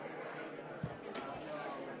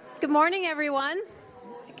Good morning, everyone.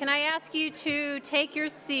 Can I ask you to take your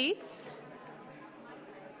seats?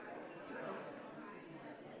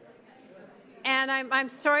 And I'm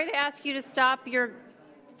sorry to ask you to stop your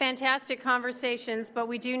fantastic conversations, but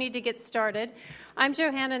we do need to get started. I'm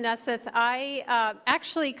Johanna Nesseth. I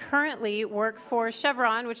actually currently work for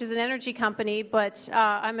Chevron, which is an energy company, but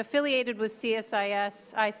I'm affiliated with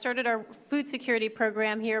CSIS. I started our food security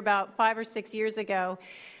program here about 5 or 6 years ago.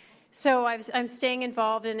 So I'm staying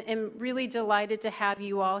involved and am really delighted to have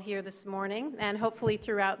you all here this morning and hopefully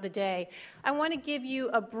throughout the day. I want to give you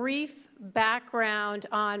a brief background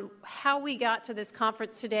on how we got to this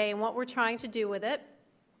conference today and what we're trying to do with it.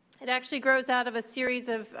 It actually grows out of a series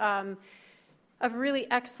of really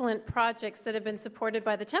excellent projects that have been supported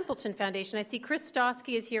by the Templeton Foundation. I see Chris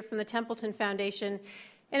Stosky is here from the Templeton Foundation.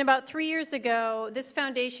 And about 3 years ago, this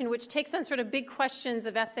foundation, which takes on sort of big questions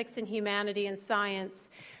of ethics and humanity and science,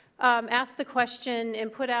 asked the question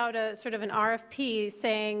and put out a sort of an RFP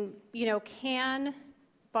saying, you know, can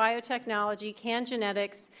biotechnology, can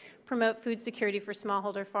genetics promote food security for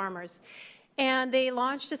smallholder farmers? And they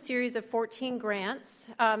launched a series of 14 grants.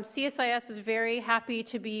 CSIS was very happy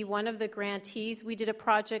to be one of the grantees. We did a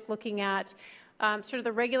project looking at sort of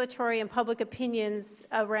the regulatory and public opinions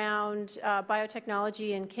around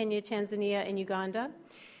biotechnology in Kenya, Tanzania, and Uganda.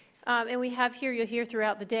 And we have here, you'll hear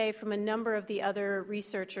throughout the day from a number of the other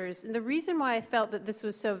researchers. And the reason why I felt that this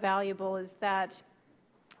was so valuable is that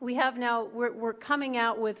we have now, we're coming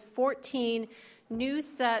out with 14 new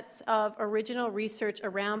sets of original research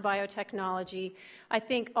around biotechnology. I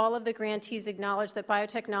think all of the grantees acknowledge that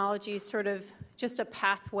biotechnology is sort of just a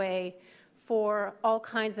pathway for all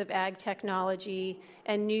kinds of ag technology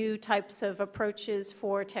and new types of approaches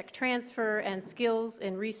for tech transfer and skills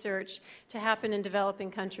and research to happen in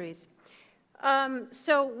developing countries.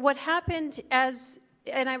 So what happened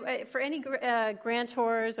for any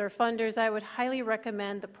grantors or funders, I would highly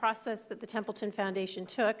recommend the process that the Templeton Foundation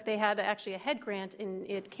took. They had actually a head grant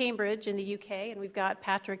at Cambridge in the UK, and we've got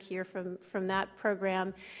Patrick here from that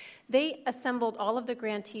program. They assembled all of the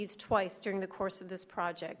grantees twice during the course of this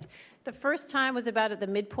project. The first time was about at the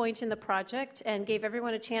midpoint in the project and gave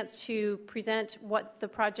everyone a chance to present what the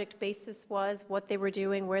project basis was, what they were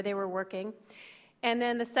doing, where they were working. And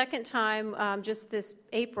then the second time, just this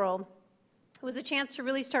April, was a chance to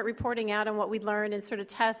really start reporting out on what we'd learned and sort of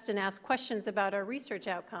test and ask questions about our research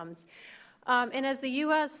outcomes. And as the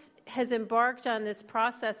U.S. has embarked on this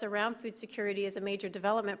process around food security as a major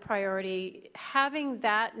development priority, having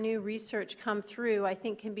that new research come through, I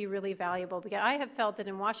think, can be really valuable. Because I have felt that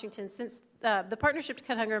in Washington, since the Partnership to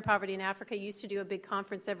Cut Hunger and Poverty in Africa used to do a big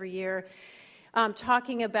conference every year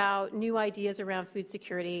talking about new ideas around food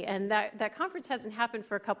security. And that conference hasn't happened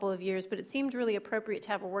for a couple of years, but it seemed really appropriate to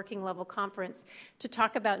have a working level conference to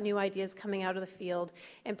talk about new ideas coming out of the field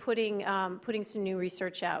and putting some new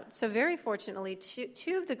research out. So very fortunately,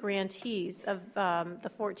 two of the grantees of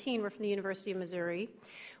the 14 were from the University of Missouri,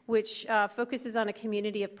 which focuses on a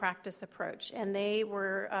community of practice approach. And they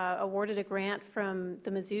were awarded a grant from the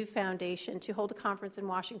Mizzou Foundation to hold a conference in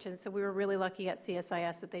Washington. So we were really lucky at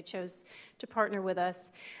CSIS that they chose to partner with us.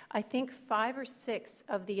 I think 5 or 6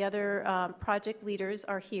 of the other project leaders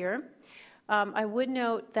are here. I would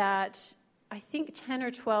note that I think 10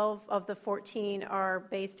 or 12 of the 14 are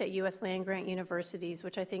based at U.S. land-grant universities,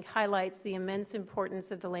 which I think highlights the immense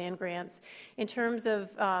importance of the land grants in terms of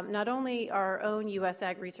not only our own U.S.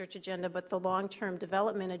 ag research agenda, but the long-term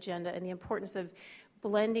development agenda and the importance of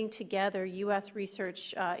blending together U.S.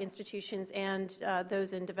 research institutions and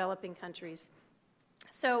those in developing countries.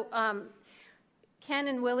 So Ken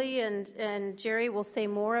and Willie and Jerry will say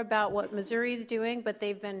more about what Missouri is doing, but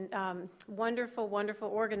they've been wonderful, wonderful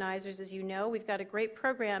organizers, as you know. We've got a great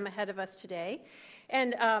program ahead of us today.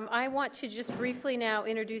 And I want to just briefly now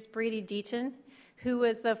introduce Brady Deaton, who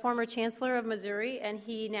was the former Chancellor of Missouri, and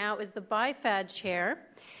he now is the BIFAD chair.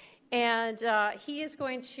 And he is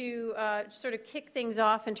going to sort of kick things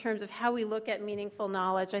off in terms of how we look at meaningful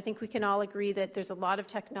knowledge. I think we can all agree that there's a lot of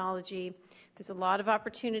technology. There's a lot of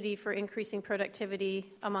opportunity for increasing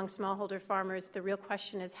productivity among smallholder farmers. The real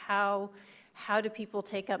question is how do people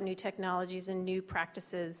take up new technologies and new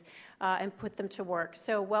practices and put them to work.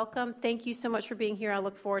 So welcome. Thank you so much for being here. I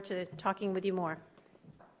look forward to talking with you more.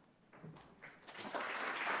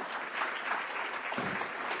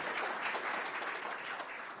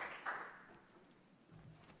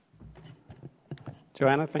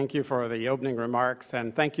 Joanna, thank you for the opening remarks,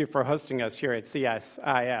 and thank you for hosting us here at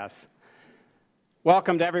CSIS.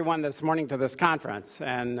 Welcome to everyone this morning to this conference,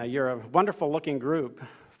 and you're a wonderful-looking group,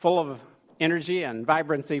 full of energy and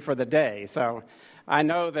vibrancy for the day. So I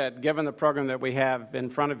know that given the program that we have in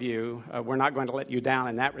front of you, we're not going to let you down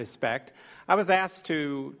in that respect. I was asked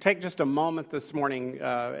to take just a moment this morning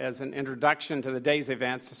as an introduction to the day's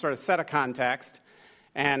events to sort of set a context,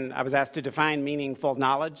 and I was asked to define meaningful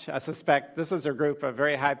knowledge. I suspect this is a group of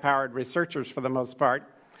very high-powered researchers for the most part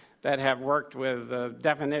that have worked with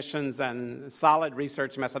definitions and solid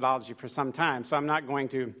research methodology for some time, so I'm not going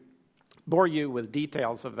to bore you with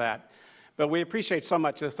details of that. But we appreciate so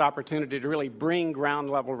much this opportunity to really bring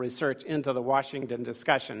ground-level research into the Washington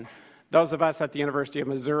discussion. Those of us at the University of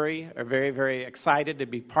Missouri are very, very excited to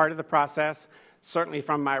be part of the process. Certainly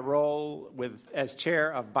from my role as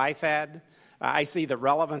chair of BIFAD, I see the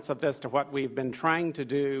relevance of this to what we've been trying to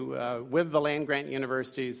do with the land-grant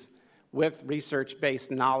universities, with research-based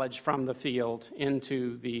knowledge from the field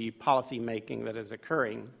into the policy making that is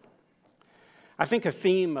occurring. I think a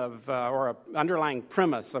theme of, or an underlying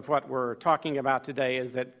premise of what we're talking about today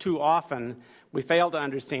is that too often we fail to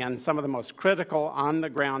understand some of the most critical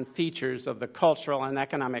on-the-ground features of the cultural and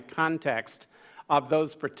economic context of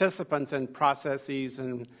those participants and processes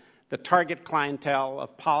and the target clientele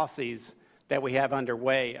of policies that we have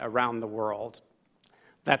underway around the world.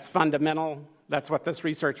 That's fundamental. That's what this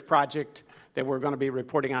research project that we're going to be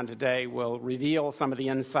reporting on today will reveal some of the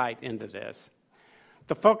insight into this.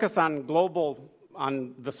 The focus on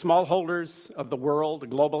the smallholders of the world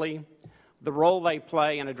globally, the role they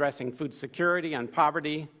play in addressing food security and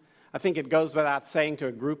poverty. I think it goes without saying to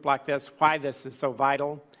a group like this why this is so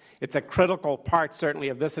vital. It's a critical part, certainly,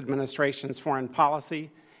 of this administration's foreign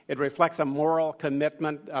policy. It reflects a moral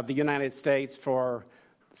commitment of the United States for,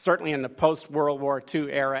 certainly in the post-World War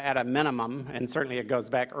II era at a minimum, and certainly it goes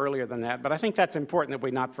back earlier than that, but I think that's important that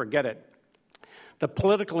we not forget it. The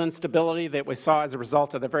political instability that we saw as a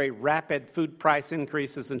result of the very rapid food price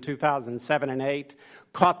increases in 2007 and 2008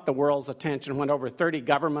 caught the world's attention when over 30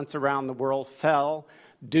 governments around the world fell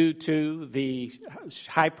due to the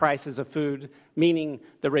high prices of food, meaning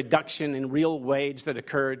the reduction in real wage that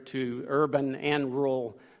occurred to urban and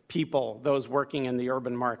rural people, those working in the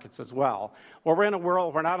urban markets as well. Well, we're in a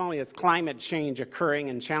world where not only is climate change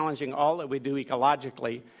occurring and challenging all that we do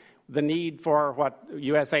ecologically, the need for what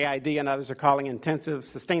USAID and others are calling intensive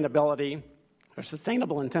sustainability or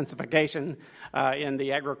sustainable intensification in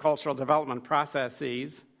the agricultural development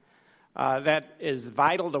processes, that is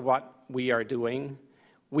vital to what we are doing.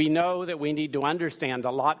 We know that we need to understand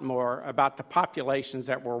a lot more about the populations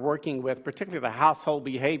that we're working with, particularly the household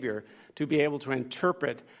behavior, to be able to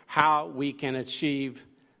interpret how we can achieve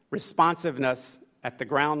responsiveness at the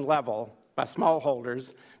ground level by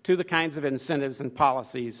smallholders to the kinds of incentives and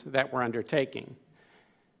policies that we're undertaking.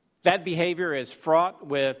 That behavior is fraught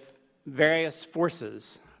with various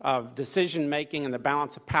forces of decision-making and the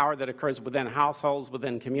balance of power that occurs within households,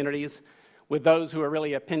 within communities, with those who are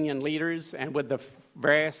really opinion leaders, and with the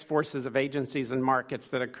various forces of agencies and markets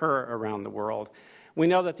that occur around the world. We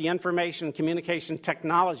know that the information communication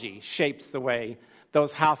technology shapes the way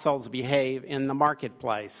those households behave in the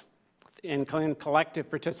marketplace, in collective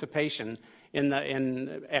participation in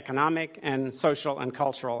economic and social and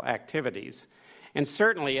cultural activities. And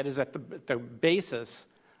certainly it is at the basis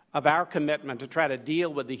of our commitment to try to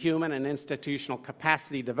deal with the human and institutional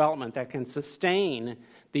capacity development that can sustain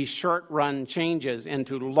these short-run changes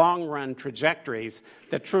into long-run trajectories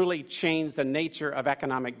that truly change the nature of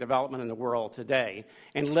economic development in the world today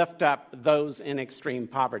and lift up those in extreme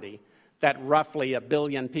poverty, that roughly 1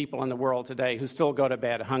 billion people in the world today who still go to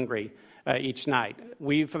bed hungry each night.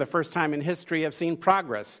 We, for the first time in history, have seen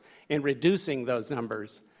progress in reducing those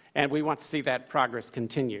numbers, and we want to see that progress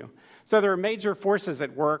continue. So there are major forces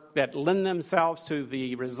at work that lend themselves to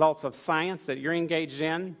the results of science that you're engaged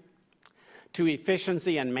in, to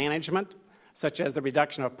efficiency and management, such as the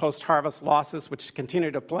reduction of post-harvest losses, which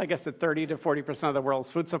continue to plague us at 30 to 40% of the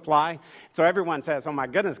world's food supply. So everyone says, oh my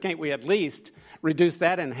goodness, can't we at least reduce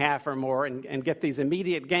that in half or more and get these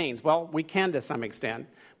immediate gains? Well, we can to some extent,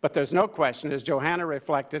 but there's no question, as Johanna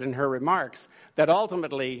reflected in her remarks, that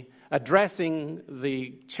ultimately addressing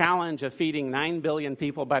the challenge of feeding 9 billion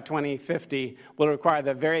people by 2050 will require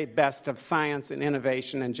the very best of science and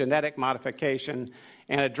innovation and genetic modification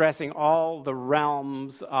and addressing all the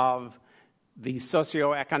realms of the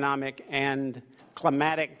socioeconomic and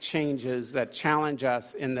climatic changes that challenge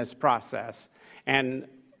us in this process. And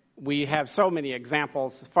we have so many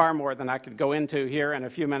examples, far more than I could go into here in a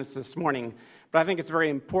few minutes this morning. But I think it's very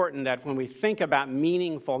important that when we think about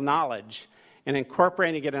meaningful knowledge and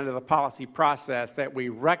incorporating it into the policy process, that we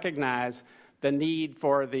recognize the need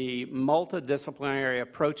for the multidisciplinary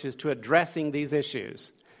approaches to addressing these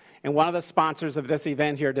issues. And one of the sponsors of this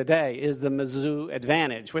event here today is the Mizzou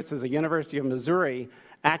Advantage, which is a University of Missouri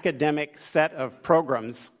academic set of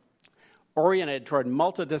programs oriented toward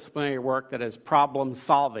multidisciplinary work that is problem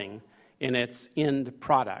solving in its end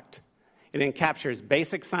product. It encaptures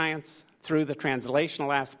basic science through the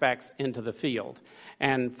translational aspects into the field.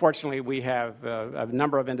 And fortunately, we have a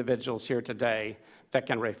number of individuals here today that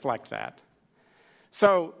can reflect that.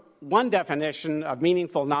 So one definition of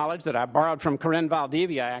meaningful knowledge that I borrowed from Corinne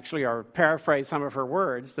Valdivia, actually, or paraphrase some of her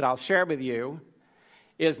words that I'll share with you,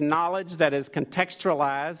 is knowledge that is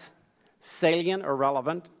contextualized, salient or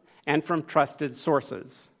relevant, and from trusted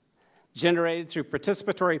sources, generated through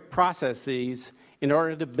participatory processes in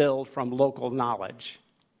order to build from local knowledge.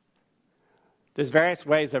 There's various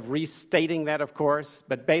ways of restating that, of course,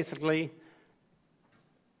 but basically,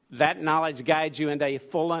 that knowledge guides you into a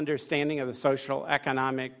full understanding of the social,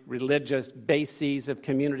 economic, religious bases of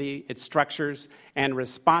community, its structures, and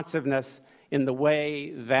responsiveness in the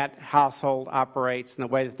way that household operates and the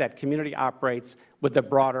way that that community operates with the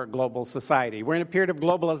broader global society. We're in a period of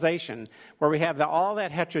globalization where we have all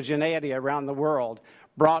that heterogeneity around the world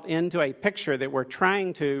brought into a picture that we're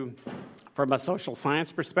trying to, from a social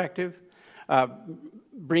science perspective,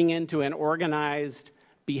 bring into an organized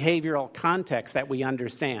behavioral context that we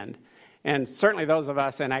understand. And certainly those of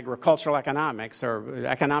us in agricultural economics or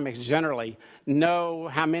economics generally know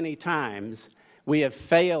how many times we have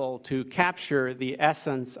failed to capture the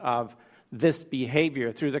essence of this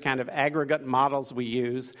behavior through the kind of aggregate models we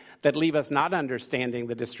use that leave us not understanding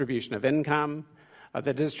the distribution of income,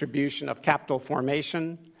 the distribution of capital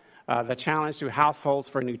formation, the challenge to households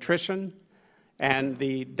for nutrition, and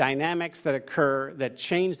the dynamics that occur that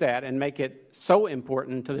change that and make it so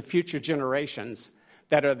important to the future generations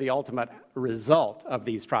that are the ultimate result of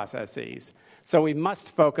these processes. So we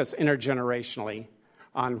must focus intergenerationally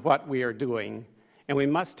on what we are doing, and we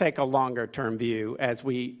must take a longer-term view as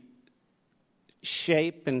we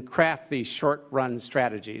shape and craft these short-run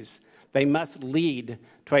strategies. They must lead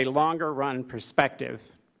to a longer-run perspective.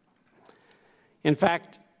 In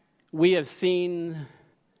fact, we have seen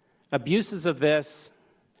abuses of this,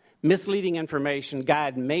 misleading information,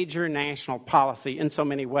 guide major national policy in so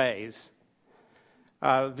many ways.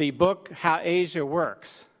 The book, How Asia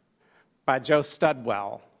Works, by Joe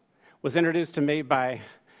Studwell, was introduced to me by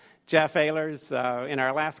Jeff Ehlers in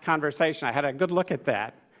our last conversation. I had a good look at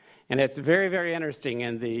that, and it's very, very interesting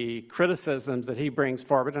in the criticisms that he brings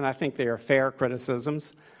forward, and I think they are fair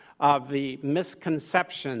criticisms, of the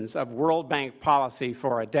misconceptions of World Bank policy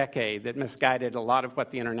for a decade that misguided a lot of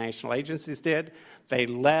what the international agencies did. They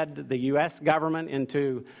led the U.S. government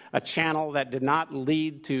into a channel that did not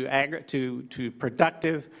lead to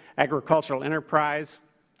productive agricultural enterprise.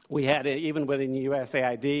 We had, even within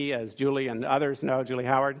USAID, as Julie and others know, Julie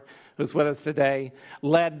Howard, who's with us today,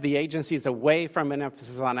 led the agencies away from an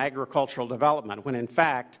emphasis on agricultural development, when in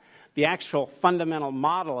fact, the actual fundamental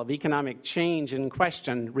model of economic change in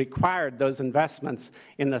question required those investments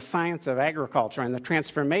in the science of agriculture and the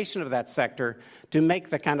transformation of that sector to make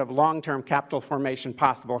the kind of long-term capital formation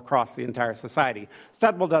possible across the entire society.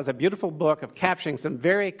 Studwell does a beautiful book of capturing some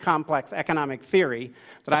very complex economic theory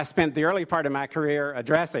that I spent the early part of my career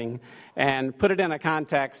addressing and put it in a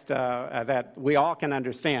context that we all can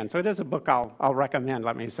understand. So it is a book I'll recommend,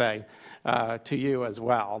 let me say, to you as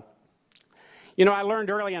well. You know, I learned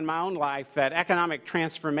early in my own life that economic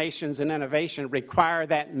transformations and innovation require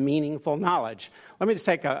that meaningful knowledge. Let me just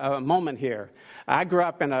take a moment here. I grew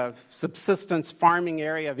up in a subsistence farming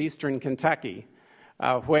area of eastern Kentucky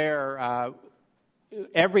where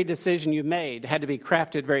every decision you made had to be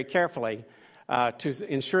crafted very carefully to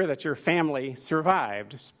ensure that your family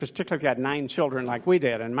survived, particularly if you had 9 children like we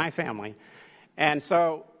did in my family. And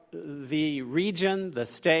so the region, the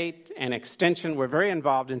state, and extension were very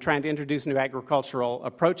involved in trying to introduce new agricultural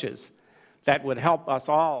approaches that would help us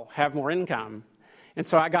all have more income. And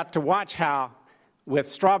so I got to watch how, with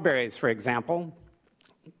strawberries, for example,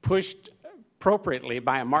 pushed appropriately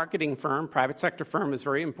by a marketing firm, private sector firm is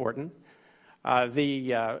very important.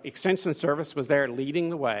 The extension service was there leading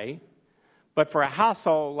the way. But for a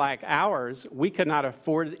household like ours, we could not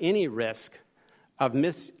afford any risk of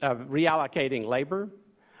reallocating labor,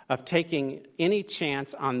 of taking any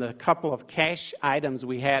chance on the couple of cash items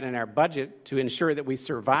we had in our budget to ensure that we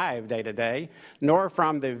survive day to day, nor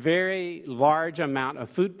from the very large amount of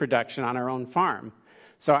food production on our own farm.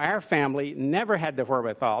 So our family never had the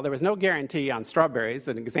wherewithal. There was no guarantee on strawberries,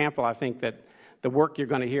 an example I think that the work you're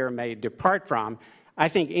going to hear may depart from. I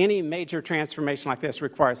think any major transformation like this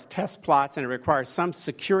requires test plots, and it requires some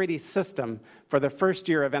security system for the first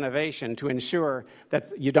year of innovation to ensure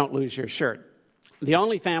that you don't lose your shirt. The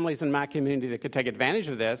only families in my community that could take advantage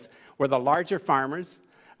of this were the larger farmers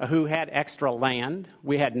who had extra land.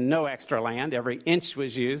 We had no extra land. Every inch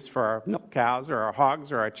was used for our milk cows or our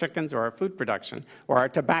hogs or our chickens or our food production or our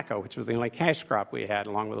tobacco, which was the only cash crop we had,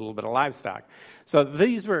 along with a little bit of livestock. So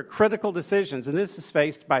these were critical decisions, and this is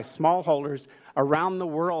faced by smallholders around the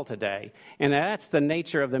world today. And that's the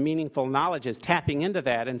nature of the meaningful knowledge, is tapping into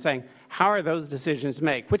that and saying, how are those decisions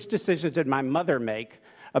made? Which decisions did my mother make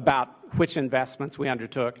about which investments we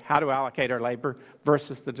undertook, how to allocate our labor,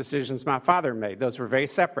 versus the decisions my father made? Those were very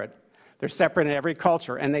separate. They're separate in every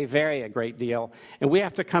culture, and they vary a great deal. And we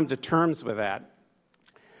have to come to terms with that.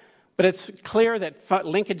 But it's clear that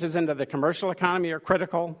linkages into the commercial economy are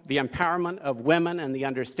critical. The empowerment of women and the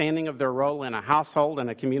understanding of their role in a household and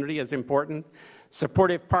a community is important.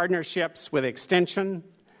 Supportive partnerships with extension,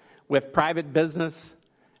 with private business,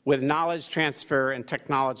 with knowledge transfer and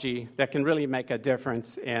technology that can really make a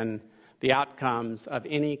difference in the outcomes of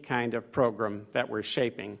any kind of program that we're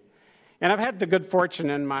shaping. And I've had the good fortune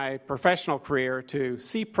in my professional career to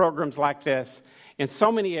see programs like this in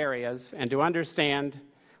so many areas and to understand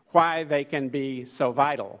why they can be so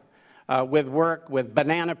vital. With work with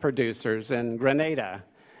banana producers in Grenada,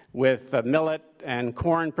 with millet and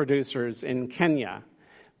corn producers in Kenya,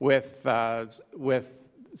 with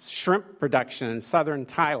shrimp production in southern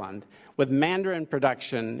Thailand, with mandarin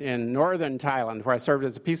production in northern Thailand, where I served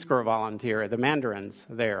as a Peace Corps volunteer, the mandarins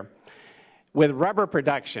there, with rubber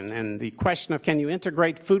production and the question of can you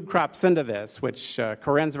integrate food crops into this, which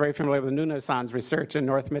Corinne's very familiar with Nunasan's research in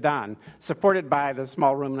North Medan, supported by the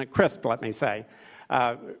small ruminant CRISP, let me say,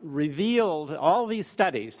 revealed, all these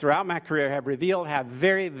studies throughout my career have revealed how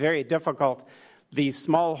very, very difficult the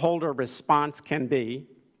smallholder response can be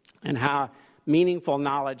and how meaningful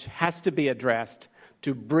knowledge has to be addressed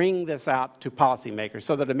to bring this out to policymakers,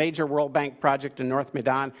 so that a major World Bank project in North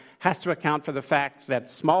Medan has to account for the fact that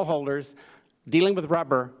smallholders dealing with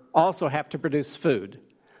rubber also have to produce food.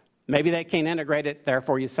 Maybe they can't integrate it,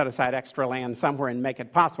 therefore you set aside extra land somewhere and make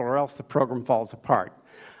it possible, or else the program falls apart.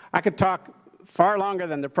 I could talk far longer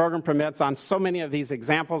than the program permits on so many of these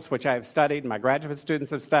examples which I have studied, my graduate students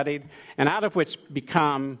have studied, and out of which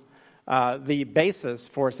become the basis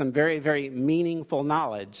for some very, very meaningful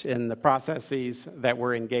knowledge in the processes that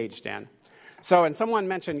we're engaged in. So, and someone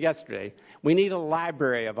mentioned yesterday, we need a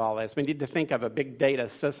library of all this. We need to think of a big data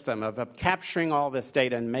system of capturing all this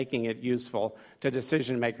data and making it useful to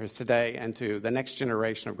decision makers today and to the next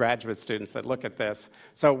generation of graduate students that look at this.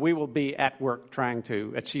 So we will be at work trying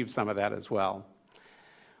to achieve some of that as well.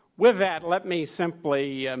 With that, let me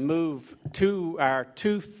simply move to our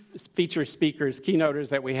two feature speakers, keynoters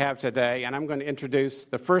that we have today, and I'm going to introduce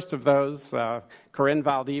the first of those, Corinne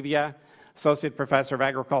Valdivia, Associate Professor of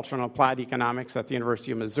Agriculture and Applied Economics at the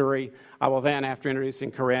University of Missouri. I will then, after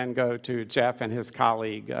introducing Corinne, go to Jeff and his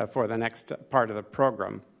colleague for the next part of the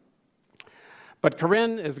program. But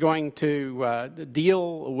Corinne is going to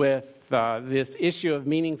deal with this issue of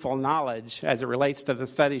meaningful knowledge as it relates to the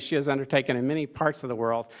studies she has undertaken in many parts of the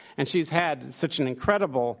world. And she's had such an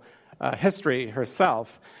incredible history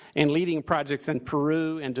herself in leading projects in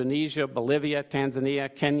Peru, Indonesia, Bolivia,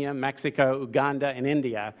 Tanzania, Kenya, Mexico, Uganda, and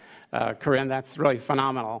India. Corinne, that's really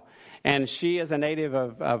phenomenal. And she is a native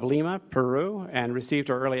of Lima, Peru, and received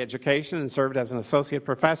her early education and served as an associate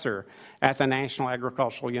professor at the National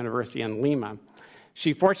Agricultural University in Lima.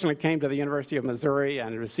 She fortunately came to the University of Missouri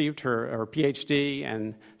and received her PhD,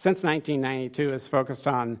 and since 1992 has focused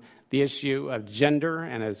on the issue of gender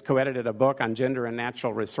and has co-edited a book on gender and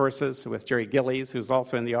natural resources with Jerry Gillies, who's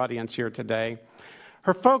also in the audience here today.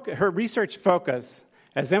 Her research focus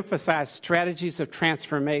has emphasized strategies of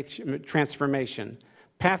transformation,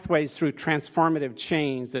 pathways through transformative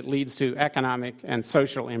change that leads to economic and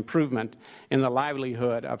social improvement in the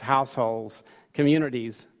livelihood of households,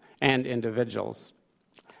 communities, and individuals.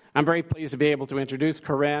 I'm very pleased to be able to introduce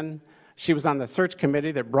Corinne. She was on the search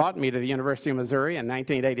committee that brought me to the University of Missouri in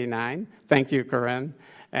 1989. Thank you, Corinne.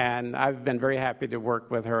 And I've been very happy to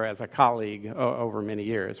work with her as a colleague over many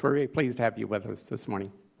years. We're very pleased to have you with us this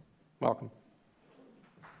morning. Welcome.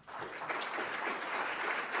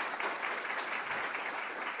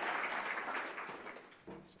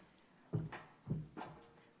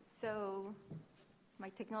 So, my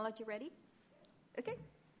technology ready? Okay.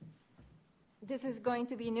 This is going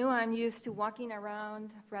to be new. I'm used to walking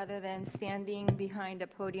around rather than standing behind a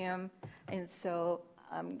podium, and so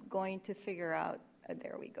I'm going to figure out,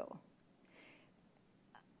 there we go.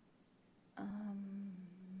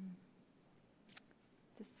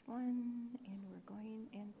 This one, and we're going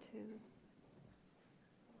into,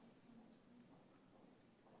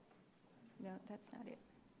 no, that's not it.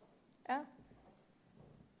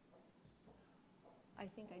 I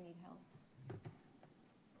think I need help.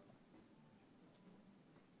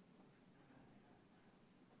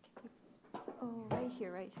 Oh, right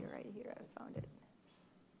here. I found it.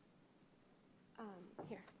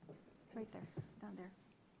 Here. Right there, down there.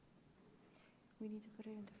 We need to put it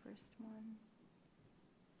in the first one.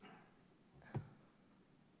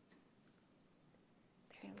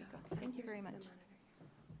 There we go. Thank you very much.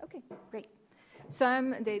 Okay, great.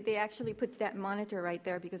 So they actually put that monitor right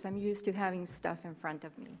there because I'm used to having stuff in front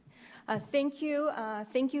of me. Thank you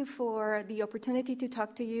for the opportunity to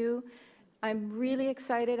talk to you. I'm really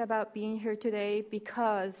excited about being here today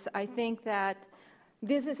because I think that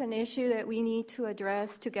this is an issue that we need to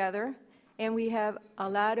address together, and we have a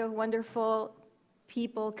lot of wonderful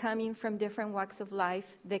people coming from different walks of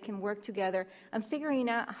life that can work together and figuring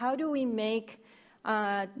out how do we make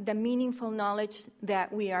the meaningful knowledge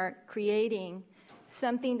that we are creating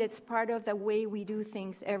something that's part of the way we do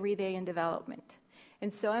things every day in development.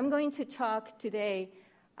 And so I'm going to talk today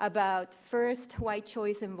about first white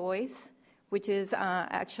choice and voice, which is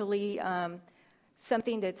actually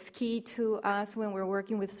something that's key to us when we're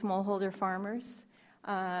working with smallholder farmers.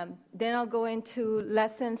 Then I'll go into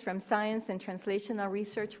lessons from science and translational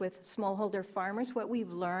research with smallholder farmers, what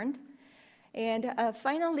we've learned. And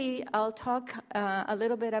finally, I'll talk a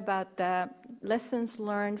little bit about the lessons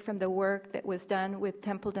learned from the work that was done with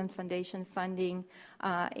Templeton Foundation funding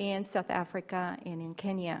in South Africa and in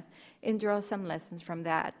Kenya, and draw some lessons from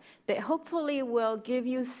that hopefully will give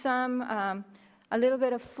you some, a little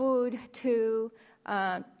bit of food to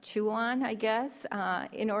chew on, I guess,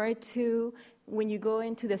 in order to, when you go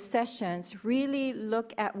into the sessions, really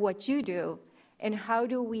look at what you do and how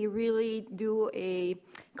do we really do a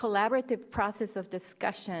collaborative process of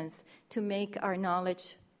discussions to make our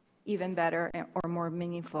knowledge even better or more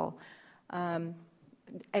meaningful.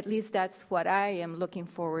 At least that's what I am looking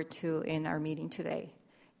forward to in our meeting today.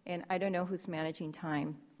 And I don't know who's managing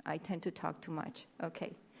time. I tend to talk too much.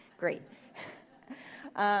 Okay, great.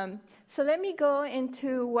 So let me go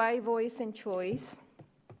into why voice and choice.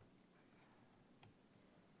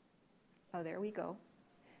 Oh, there we go.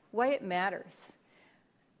 Why it matters.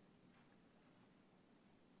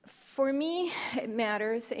 For me, it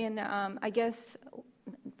matters, and I guess,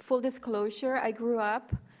 full disclosure, I grew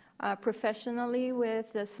up professionally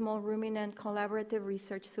with the Small Ruminant Collaborative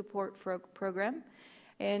Research Support Program,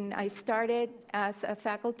 and I started as a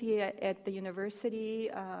faculty at the university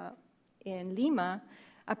in Lima,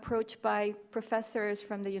 approached by professors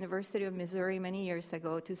from the University of Missouri many years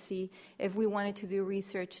ago to see if we wanted to do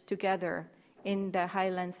research together in the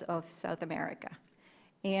highlands of South America.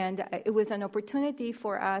 And it was an opportunity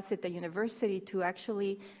for us at the university to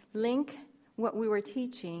actually link what we were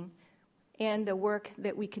teaching and the work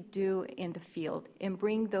that we could do in the field and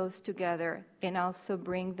bring those together and also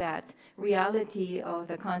bring that reality of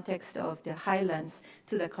the context of the highlands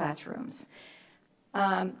to the classrooms.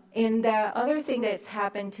 And the other thing that's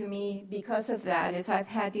happened to me because of that is I've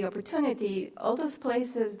had the opportunity, all those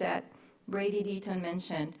places that Brady Deaton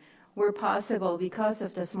mentioned were possible because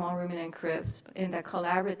of the small ruminant cribs and the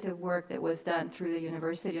collaborative work that was done through the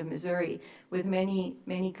University of Missouri with many,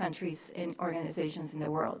 many countries and organizations in the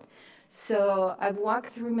world. So I've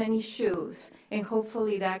walked through many shoes, and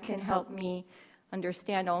hopefully that can help me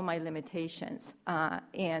understand all my limitations.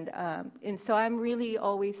 And so I'm really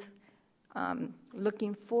always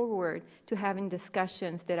looking forward to having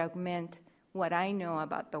discussions that augment what I know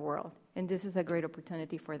about the world. And this is a great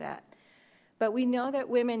opportunity for that. But we know that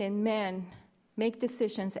women and men make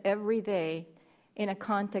decisions every day in a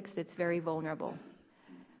context that's very vulnerable.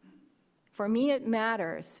 For me, it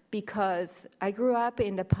matters because I grew up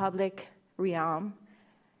in the public realm,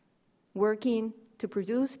 working to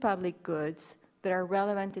produce public goods that are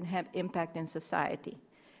relevant and have impact in society.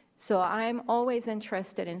 So I'm always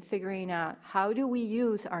interested in figuring out how do we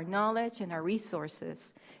use our knowledge and our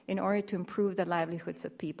resources in order to improve the livelihoods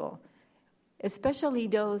of people, especially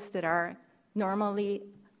those that are normally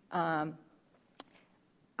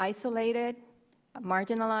isolated,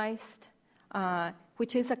 marginalized,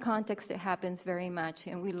 which is a context that happens very much,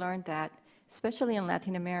 and we learned that, especially in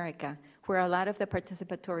Latin America, where a lot of the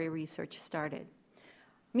participatory research started.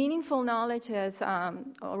 Meaningful knowledge, as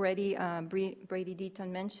already Brady Deaton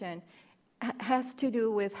mentioned, has to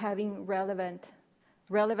do with having relevant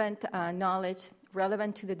knowledge,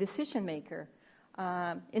 relevant to the decision maker,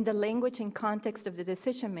 in the language and context of the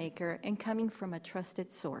decision maker, and coming from a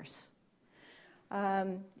trusted source.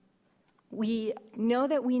 We know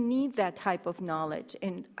that we need that type of knowledge,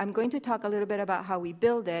 and I'm going to talk a little bit about how we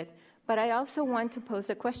build it, but I also want to pose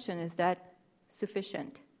a question: is that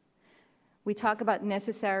sufficient? We talk about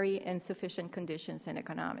necessary and sufficient conditions in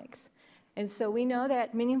economics. And so we know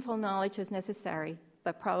that meaningful knowledge is necessary,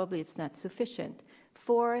 but probably it's not sufficient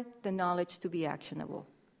for the knowledge to be actionable.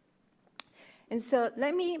 And so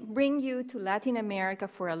let me bring you to Latin America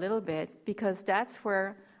for a little bit, because that's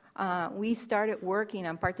where we started working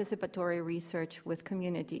on participatory research with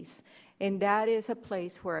communities. And that is a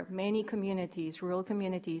place where many communities, rural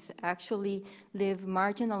communities, actually live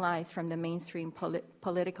marginalized from the mainstream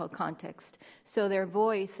political context. So their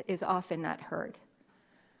voice is often not heard.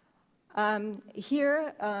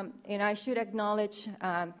 Here, and I should acknowledge,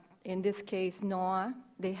 in this case, NOAA.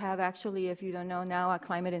 They have actually, if you don't know now, a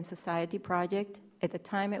Climate and Society project. At the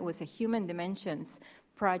time, it was a Human Dimensions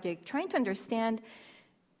project, trying to understand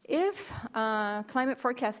if climate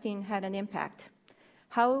forecasting had an impact.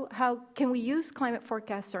 How can we use climate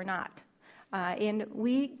forecasts or not? And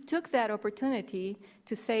we took that opportunity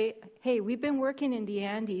to say, hey, we've been working in the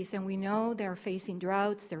Andes and we know they're facing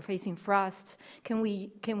droughts, they're facing frosts. Can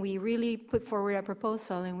we really put forward a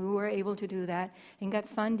proposal? And we were able to do that and got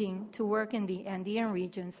funding to work in the Andean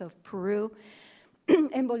regions of Peru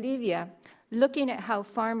and Bolivia, looking at how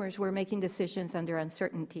farmers were making decisions under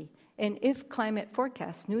uncertainty and if climate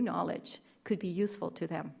forecasts, new knowledge, could be useful to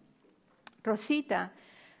them. Rosita,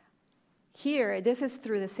 here, this is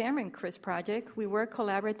through the Salmon Crisp project. We worked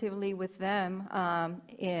collaboratively with them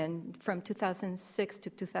from 2006 to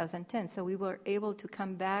 2010. So we were able to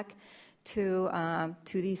come back to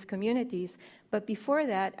these communities. But before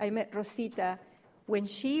that, I met Rosita when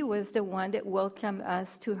she was the one that welcomed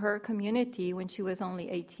us to her community when she was only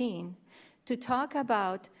 18 to talk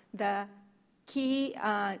about the key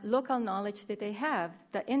local knowledge that they have,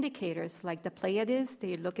 the indicators like the Pleiades.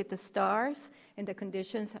 They look at the stars and the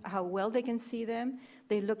conditions, how well they can see them.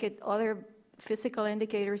 They look at other physical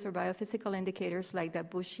indicators or biophysical indicators like the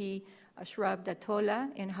bushy shrub, the tola,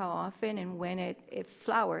 and how often and when it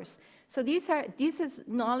flowers. So this is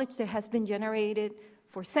knowledge that has been generated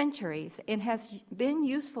for centuries and has been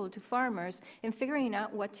useful to farmers in figuring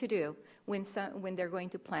out what to do when they're going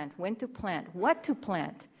to plant, when to plant, what to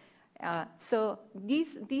plant. So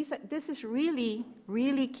this is really,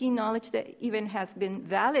 really key knowledge that even has been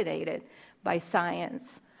validated by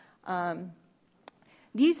science.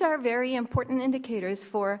 These are very important indicators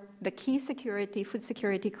for the key food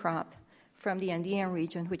security crop from the Andean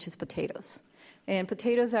region, which is potatoes. And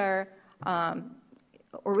potatoes are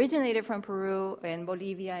originated from Peru and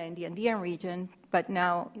Bolivia and the Andean region, but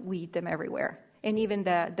now we eat them everywhere. And even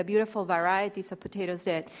the beautiful varieties of potatoes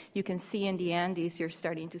that you can see in the Andes, you're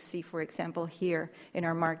starting to see, for example, here in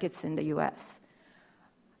our markets in the U.S.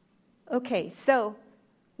 Okay, so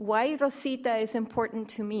why Rosita is important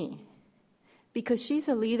to me? Because she's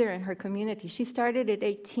a leader in her community. She started at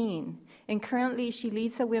 18, and currently she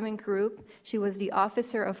leads a women group. She was the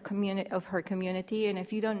officer of her community, and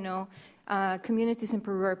if you don't know, communities in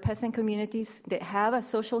Peru are peasant communities that have a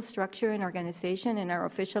social structure and organization and are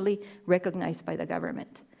officially recognized by the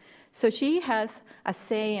government. So she has a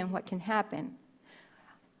say in what can happen.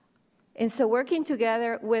 And so working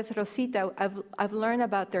together with Rosita, I've learned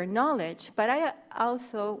about their knowledge, but I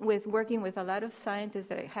also, working with a lot of scientists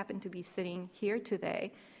that happen to be sitting here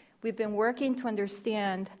today, we've been working to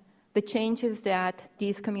understand the changes that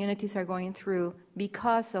these communities are going through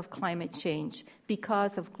because of climate change,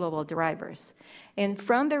 because of global drivers. And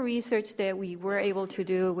from the research that we were able to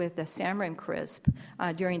do with the salmon crisp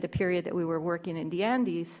during the period that we were working in the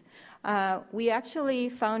Andes, we actually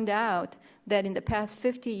found out that in the past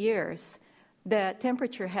 50 years, the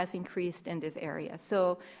temperature has increased in this area.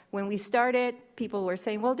 So when we started, people were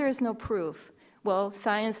saying, well, there is no proof. Well,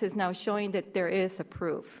 science is now showing that there is a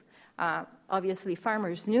proof. Obviously,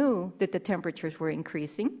 farmers knew that the temperatures were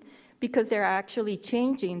increasing because they're actually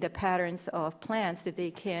changing the patterns of plants that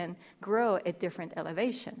they can grow at different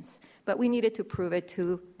elevations. But we needed to prove it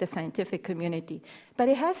to the scientific community. But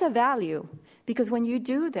it has a value because when you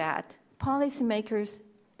do that, policymakers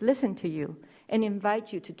listen to you and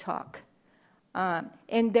invite you to talk.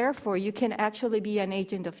 And therefore, you can actually be an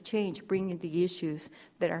agent of change, bringing the issues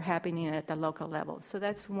that are happening at the local level. So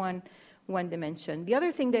that's one dimension. The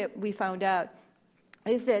other thing that we found out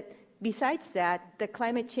is that besides that, the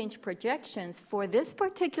climate change projections for this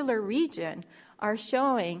particular region are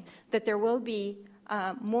showing that there will be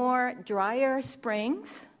more drier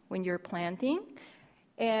springs when you're planting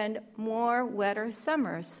and more wetter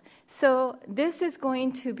summers. So this is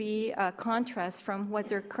going to be a contrast from what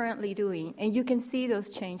they're currently doing. And you can see those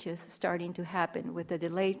changes starting to happen with the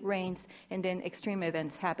delayed rains and then extreme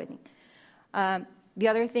events happening. The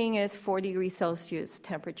other thing is 4 degrees Celsius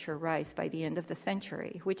temperature rise by the end of the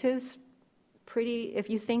century, which is pretty, if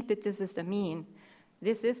you think that this is the mean,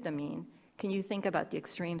 this is the mean. Can you think about the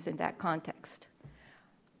extremes in that context?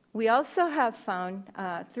 We also have found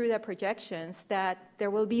through the projections that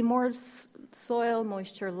there will be more soil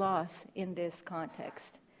moisture loss in this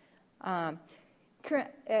context,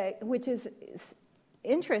 which is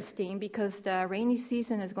interesting because the rainy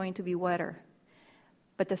season is going to be wetter,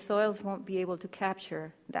 but the soils won't be able to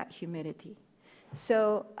capture that humidity.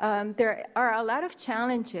 So there are a lot of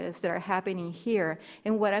challenges that are happening here,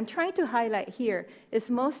 and what I'm trying to highlight here is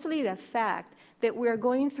mostly the fact that we're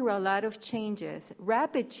going through a lot of changes,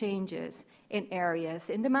 rapid changes in areas,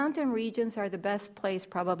 and the mountain regions are the best place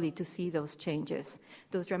probably to see those changes,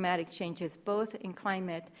 those dramatic changes, both in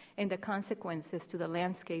climate and the consequences to the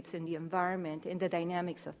landscapes and the environment and the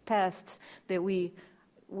dynamics of pests that we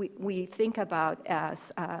think about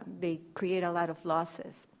as they create a lot of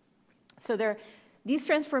losses. So these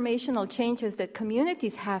transformational changes that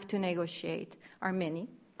communities have to negotiate are many.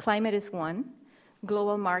 Climate is one.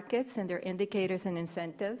 Global markets and their indicators and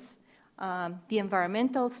incentives. The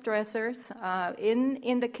environmental stressors.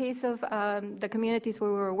 In the case of the communities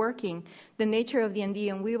where we were working, the nature of the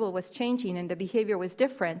Andean weevil was changing and the behavior was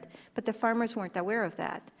different, but the farmers weren't aware of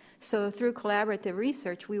that. So through collaborative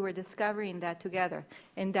research, we were discovering that together.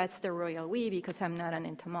 And that's the royal we, because I'm not an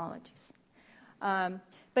entomologist.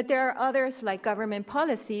 But there are others like government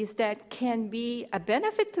policies that can be a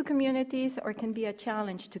benefit to communities or can be a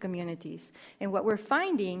challenge to communities. And what we're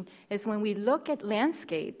finding is when we look at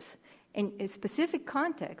landscapes in a specific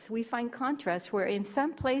context, we find contrasts where in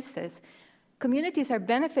some places communities are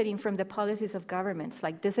benefiting from the policies of governments,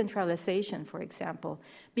 like decentralization, for example,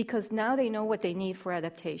 because now they know what they need for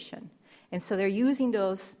adaptation. And so they're using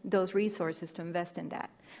those resources to invest in that.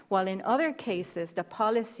 While in other cases, the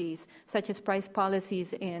policies, such as price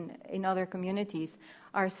policies in other communities,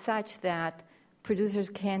 are such that producers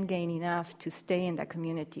can gain enough to stay in the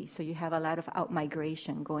community. So you have a lot of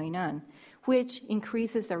out-migration going on, which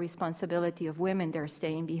increases the responsibility of women that are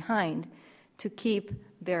staying behind to keep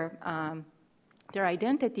their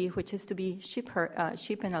identity, which is to be sheep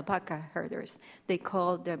and alpaca herders. They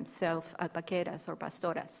call themselves alpaqueras or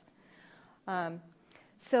pastoras.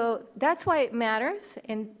 So that's why it matters,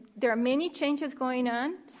 and there are many changes going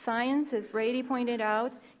on. Science, as Brady pointed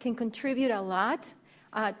out, can contribute a lot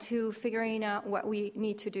to figuring out what we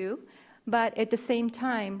need to do, but at the same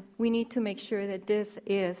time, we need to make sure that this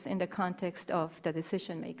is in the context of the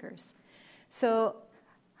decision makers. So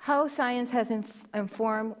how science has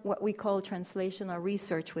informed what we call translational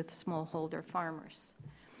research with smallholder farmers.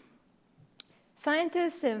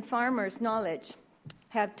 Scientists and farmers' knowledge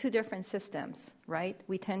have two different systems, right?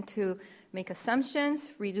 We tend to make assumptions,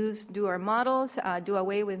 do our models, do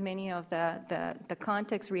away with many of the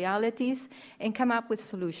context realities, and come up with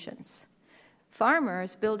solutions.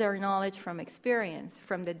 Farmers build their knowledge from experience,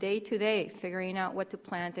 from the day-to-day, figuring out what to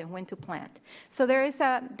plant and when to plant. So there is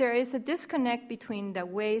a disconnect between the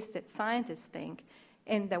ways that scientists think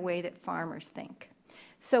and the way that farmers think.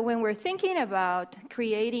 So when we're thinking about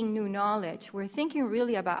creating new knowledge, we're thinking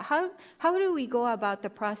really about how do we go about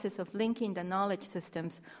the process of linking the knowledge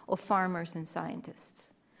systems of farmers and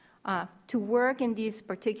scientists to work in these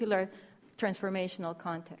particular transformational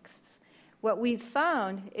contexts. What we've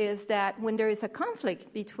found is that when there is a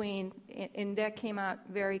conflict between, and that came out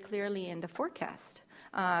very clearly in the forecast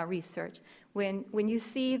research, when you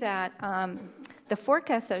see that the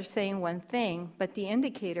forecasts are saying one thing, but the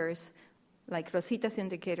indicators, like Rosita's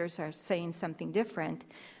indicators, are saying something different,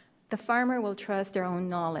 the farmer will trust their own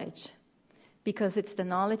knowledge because it's the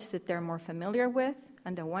knowledge that they're more familiar with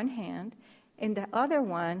on the one hand, and the other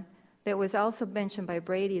one that was also mentioned by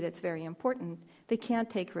Brady that's very important, they can't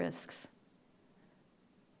take risks.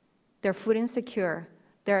 They're food insecure.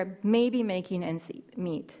 They're maybe making ends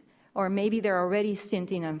meet, or maybe they're already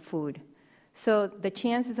stinting on food. So the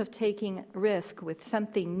chances of taking risk with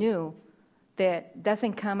something new that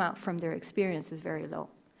doesn't come out from their experience is very low.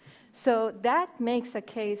 So that makes a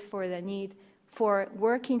case for the need for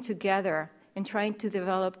working together and trying to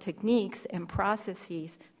develop techniques and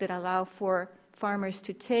processes that allow for farmers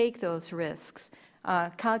to take those risks,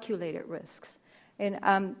 calculated risks. And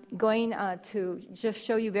I'm going to just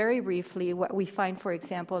show you very briefly what we find, for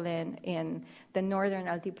example, in the northern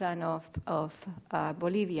altiplano of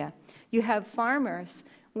Bolivia. You have farmers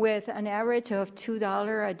with an average of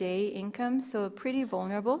 $2 a day income, so pretty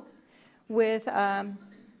vulnerable, with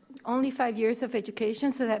only 5 years of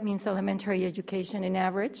education, so that means elementary education in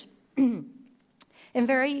average, and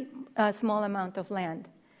very small amount of land.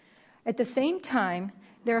 At the same time,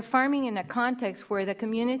 they're farming in a context where the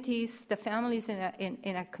communities, the families in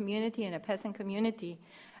a community, in a peasant community,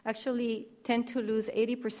 actually tend to lose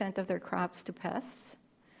 80% of their crops to pests.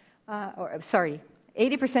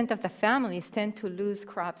 80% of the families tend to lose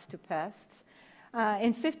crops to pests.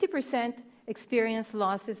 And 50% experience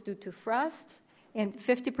losses due to frost, and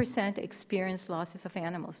 50% experience losses of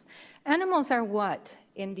animals. Animals are what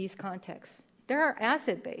in these contexts? They're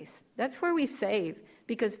asset-based. That's where we save,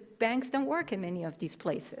 because banks don't work in many of these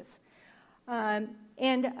places.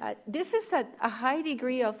 This is a high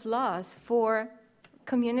degree of loss for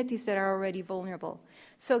communities that are already vulnerable.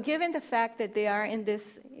 So given the fact that they are in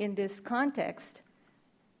this context,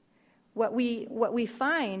 what we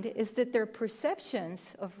find is that their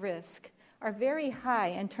perceptions of risk are very high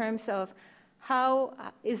in terms of how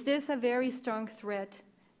is this a very strong threat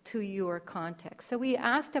to your context. So we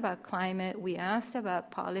asked about climate, we asked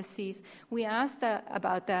about policies, we asked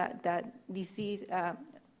about that disease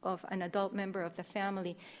of an adult member of the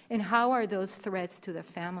family, and how are those threats to the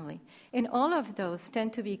family. And all of those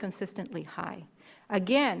tend to be consistently high.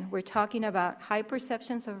 Again, we're talking about high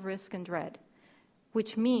perceptions of risk and dread,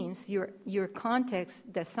 which means your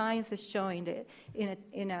context, the science is showing that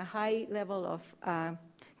in a high level of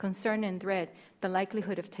concern and dread, the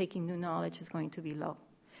likelihood of taking new knowledge is going to be low.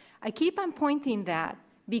 I keep on pointing that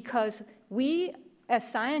because we,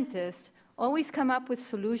 as scientists, always come up with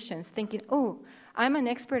solutions thinking, oh, I'm an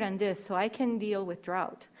expert on this, so I can deal with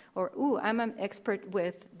drought. Or, ooh, I'm an expert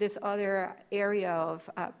with this other area of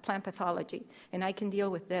plant pathology, and I can deal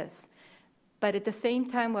with this. But at the same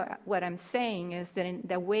time, what I'm saying is that in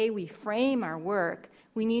the way we frame our work,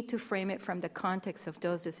 we need to frame it from the context of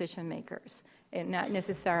those decision makers, and not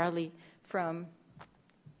necessarily from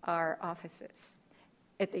our offices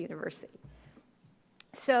at the university.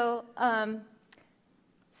 So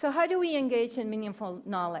how do we engage in meaningful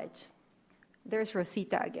knowledge? There's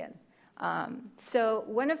Rosita again. So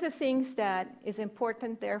one of the things that is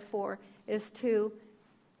important, therefore, is to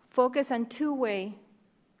focus on two-way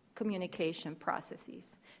communication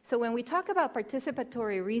processes. So when we talk about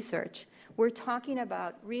participatory research, we're talking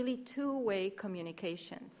about really two-way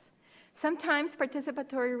communications. Sometimes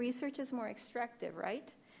participatory research is more extractive, right?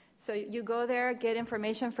 So you go there, get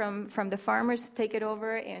information from the farmers, take it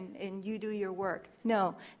over, and you do your work.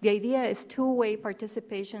 No, the idea is two-way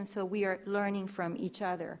participation, so we are learning from each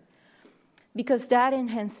other. Because that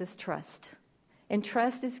enhances trust. And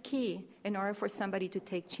trust is key in order for somebody to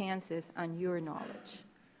take chances on your knowledge.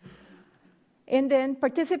 And then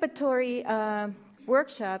participatory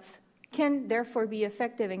workshops can therefore be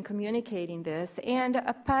effective in communicating this. And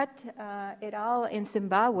Pat et al. In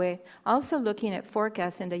Zimbabwe, also looking at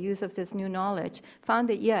forecasts and the use of this new knowledge, found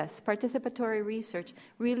that yes, participatory research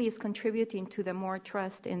really is contributing to the more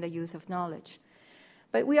trust in the use of knowledge.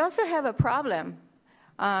 But we also have a problem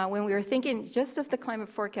when we were thinking just of the climate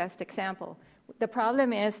forecast example. The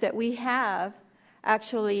problem is that we have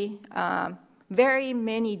actually very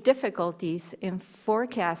many difficulties in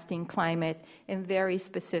forecasting climate in very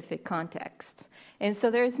specific contexts. And so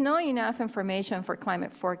there's not enough information for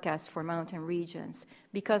climate forecasts for mountain regions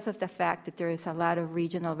because of the fact that there is a lot of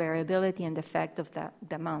regional variability in the effect of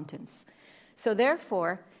the mountains. So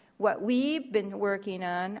therefore, what we've been working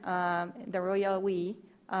on, the Royal We,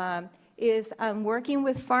 is working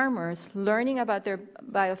with farmers, learning about their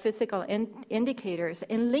biophysical indicators,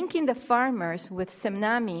 and linking the farmers with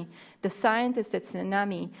SEMNAMI, the scientists at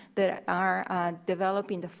SEMNAMI that are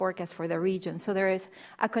developing the forecast for the region. So there is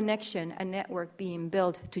a connection, a network being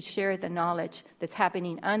built to share the knowledge that's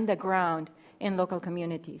happening on the ground in local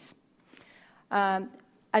communities.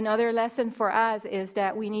 Another lesson for us is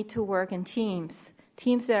that we need to work in teams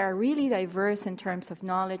that are really diverse in terms of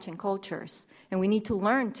knowledge and cultures. And we need to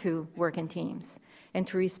learn to work in teams and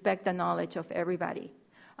to respect the knowledge of everybody.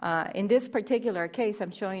 In this particular case, I'm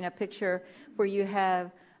showing a picture where you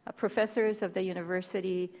have professors of the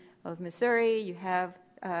University of Missouri. You have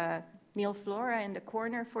Neil Flora in the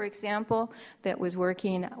corner, for example, that was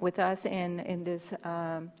working with us in this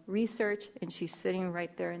research, and she's sitting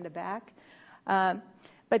right there in the back.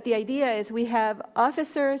 But the idea is we have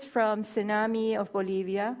officers from SENAMI of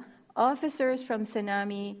Bolivia, officers from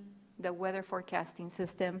SENAMI, the weather forecasting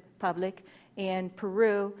system, public, in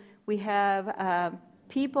Peru. We have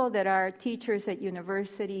people that are teachers at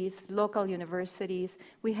universities, local universities.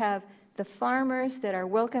 We have the farmers that are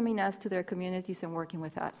welcoming us to their communities and working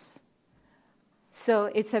with us. So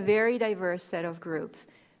it's a very diverse set of groups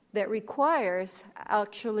that requires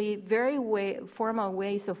actually very formal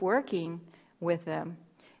ways of working with them.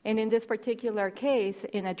 And in this particular case,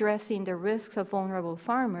 in addressing the risks of vulnerable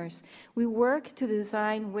farmers, we work to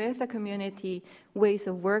design with the community ways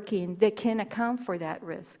of working that can account for that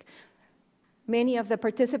risk. Many of the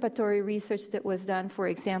participatory research that was done, for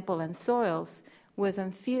example, in soils, was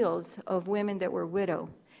in fields of women that were widowed,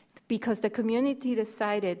 because the community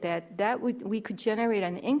decided that we could generate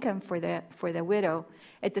an income for the widow,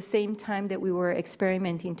 at the same time that we were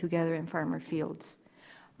experimenting together in farmer fields.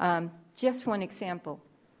 Just one example.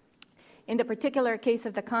 In the particular case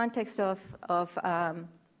of the context of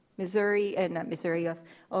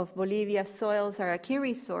Bolivia, soils are a key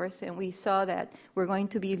resource, and we saw that we're going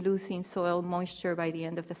to be losing soil moisture by the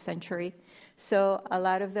end of the century. So a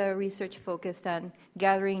lot of the research focused on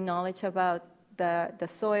gathering knowledge about the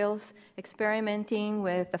soils, experimenting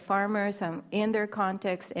with the farmers in their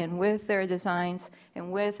context and with their designs,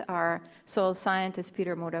 and with our soil scientist,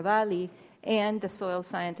 Peter Moravalli, and the soil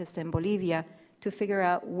scientist in Bolivia to figure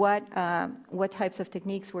out what types of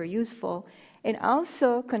techniques were useful, and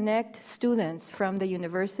also connect students from the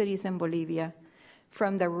universities in Bolivia,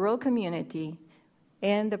 from the rural community,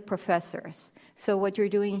 and the professors. So what you're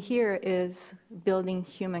doing here is building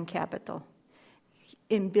human capital,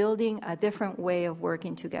 in building a different way of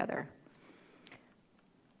working together.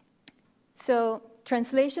 So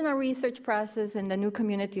translational research process and the new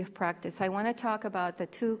community of practice. I want to talk about the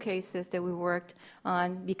two cases that we worked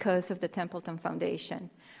on because of the Templeton Foundation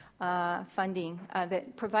funding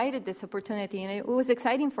that provided this opportunity. And it was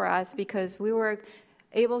exciting for us because we were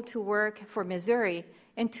able to work for Missouri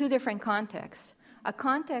in two different contexts. A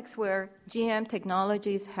context where GM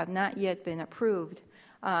technologies have not yet been approved,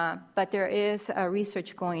 but there is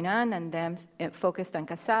research going on them focused on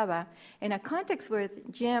cassava, in a context where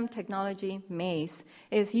GM technology, maize,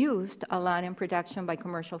 is used a lot in production by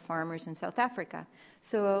commercial farmers in South Africa.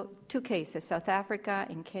 So two cases, South Africa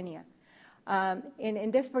and Kenya.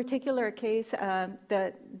 In this particular case,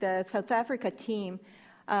 the South Africa team,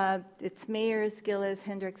 it's Mayers, Gillis,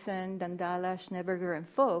 Hendrickson, Dandala, Schneberger, and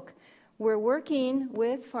Folk, we're working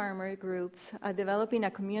with farmer groups, developing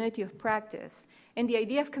a community of practice. And the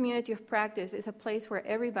idea of community of practice is a place where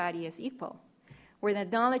everybody is equal, where the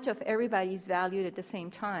knowledge of everybody is valued at the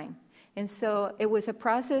same time. And so it was a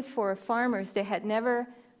process for farmers that had never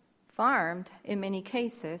farmed, in many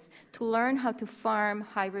cases, to learn how to farm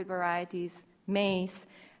hybrid varieties, maize,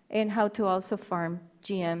 and how to also farm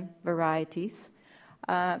GM varieties.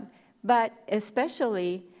 But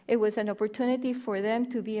especially, it was an opportunity for them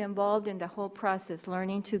to be involved in the whole process,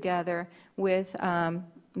 learning together with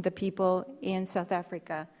the people in South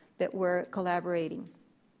Africa that were collaborating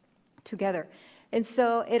together. And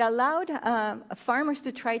so it allowed farmers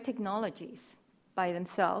to try technologies by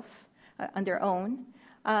themselves, on their own,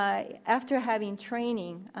 after having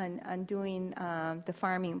training on doing the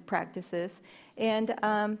farming practices. And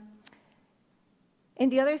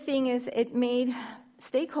the other thing is it made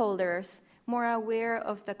stakeholders more aware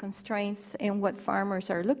of the constraints and what farmers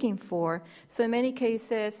are looking for. So in many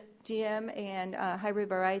cases, GM and hybrid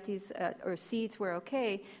varieties or seeds were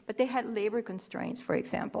okay, but they had labor constraints, for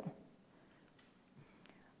example.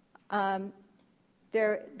 The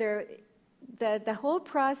whole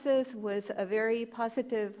process was a very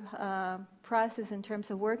positive process in terms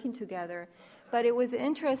of working together, but it was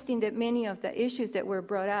interesting that many of the issues that were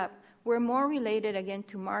brought up were more related, again,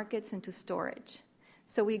 to markets and to storage.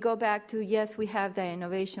 So we go back to, yes, we have the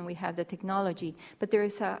innovation, we have the technology, but there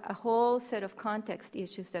is a whole set of context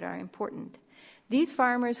issues that are important. These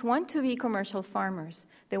farmers want to be commercial farmers.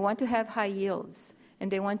 They want to have high yields,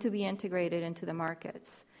 and they want to be integrated into the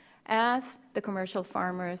markets as the commercial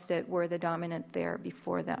farmers that were the dominant there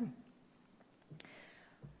before them.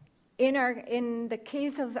 In the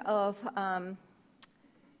case of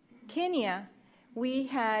Kenya, we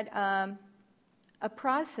had a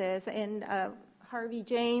process, and Harvey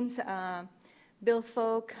James, Bill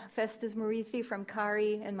Folk, Festus Murithi from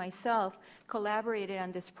CARI, and myself collaborated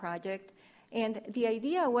on this project. And the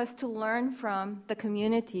idea was to learn from the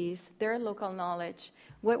communities, their local knowledge,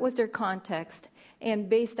 what was their context, and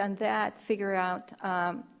based on that, figure out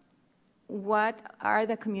what are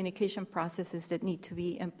the communication processes that need to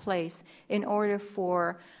be in place in order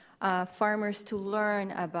for farmers to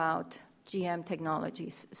learn about GM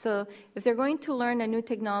technologies. So if they're going to learn a new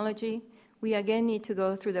technology, we again need to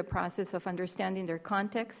go through the process of understanding their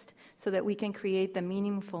context so that we can create the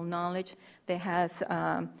meaningful knowledge that has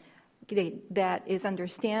that is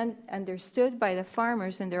understood by the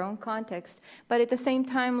farmers in their own context, but at the same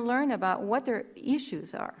time learn about what their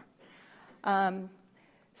issues are.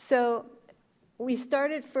 So we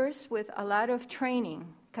started first with a lot of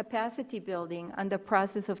training, capacity building on the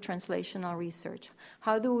process of translational research.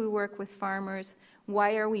 How do we work with farmers?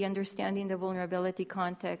 Why are we understanding the vulnerability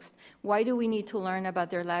context? Why do we need to learn about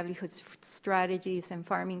their livelihood strategies and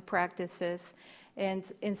farming practices, and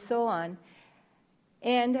so on?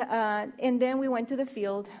 And then we went to the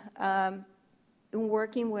field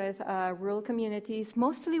working with rural communities,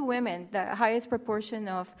 mostly women. The highest proportion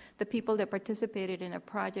of the people that participated in a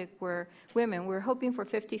project were women. We're hoping for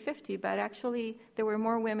 50-50, but actually there were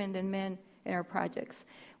more women than men in our projects.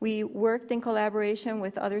 We worked in collaboration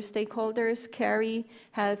with other stakeholders. Carrie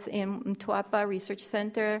has in Mtwapa Research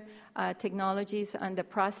Center technologies on the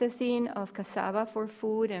processing of cassava for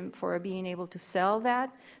food and for being able to sell that.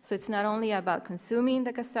 So it's not only about consuming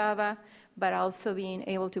the cassava, but also being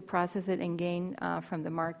able to process it and gain from the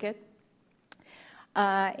market.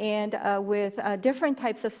 With different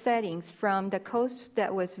types of settings, from the coast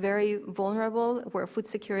that was very vulnerable, where food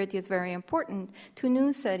security is very important, to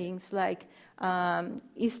new settings like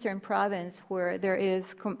Eastern Province, where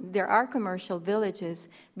there are commercial villages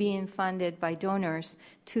being funded by donors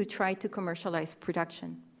to try to commercialize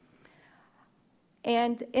production.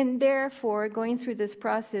 And therefore, going through this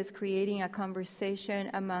process, creating a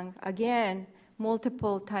conversation among, again,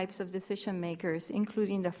 multiple types of decision makers,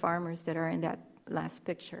 including the farmers that are in that last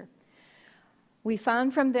picture. We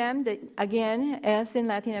found from them that, again, as in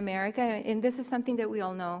Latin America, and this is something that we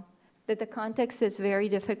all know, that the context is very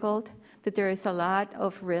difficult, that there is a lot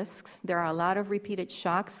of risks, there are a lot of repeated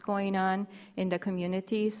shocks going on in the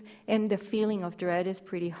communities, and the feeling of dread is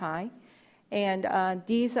pretty high. And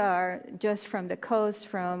these are just from the coast,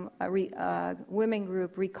 from a women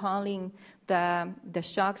group recalling the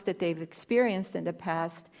shocks that they've experienced in the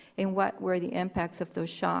past and what were the impacts of those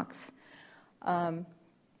shocks. And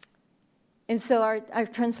so our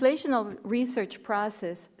translational research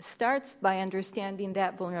process starts by understanding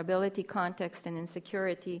that vulnerability context and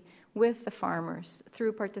insecurity with the farmers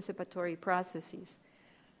through participatory processes.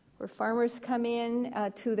 Where farmers come in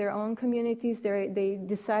to their own communities, they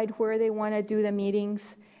decide where they want to do the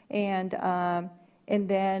meetings, and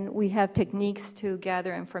then we have techniques to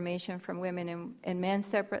gather information from women and men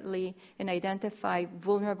separately and identify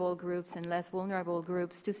vulnerable groups and less vulnerable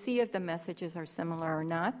groups to see if the messages are similar or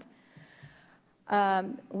not.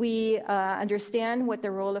 We understand what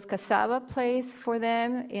the role of cassava plays for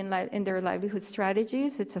them in their livelihood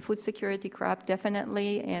strategies. It's a food security crop,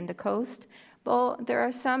 definitely, in the coast. Well, there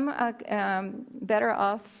are some better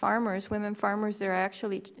off farmers, women farmers, that are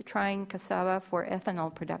actually trying cassava for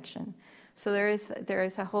ethanol production. So there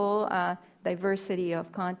is a whole diversity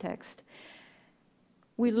of context.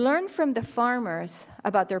 We learn from the farmers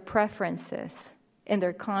about their preferences and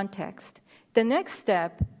their context. The next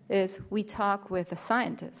step is we talk with the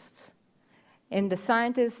scientists. And the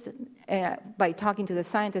scientists, by talking to the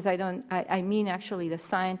scientists, I mean actually the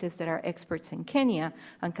scientists that are experts in Kenya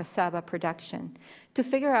on cassava production, to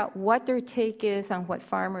figure out what their take is on what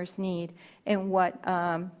farmers need and what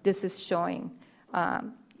this is showing,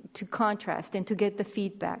 to contrast and to get the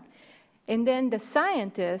feedback. And then the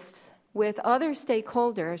scientists, with other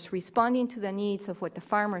stakeholders, responding to the needs of what the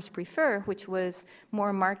farmers prefer, which was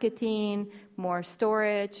more marketing, more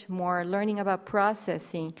storage, more learning about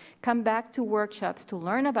processing, come back to workshops to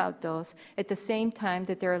learn about those at the same time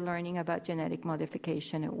that they're learning about genetic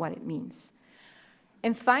modification and what it means.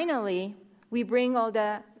 And finally, we bring all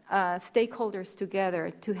the stakeholders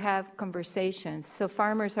together to have conversations. So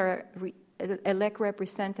farmers elect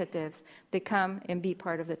representatives that come and be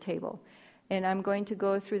part of the table. And I'm going to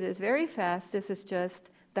go through this very fast. This is just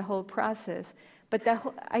the whole process. But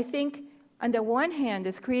I think, on the one hand,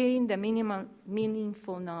 is creating the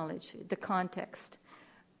meaningful knowledge, the context.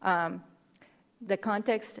 The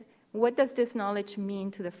context, what does this knowledge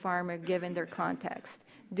mean to the farmer given their context?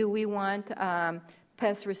 Do we want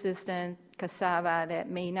pest-resistant cassava that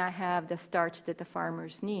may not have the starch that the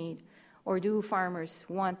farmers need? Or do farmers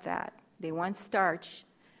want that? They want starch.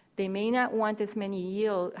 They may not want as many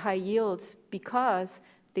high yields because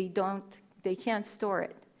they can't store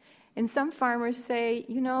it. And some farmers say,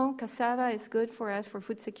 cassava is good for us for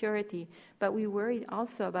food security, but we worry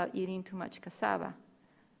also about eating too much cassava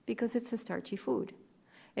because it's a starchy food.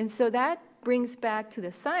 And so that brings back to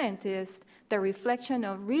the scientists the reflection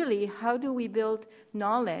of really how do we build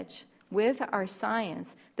knowledge with our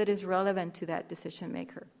science that is relevant to that decision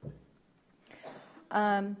maker.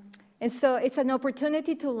 And so it's an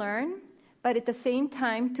opportunity to learn, but at the same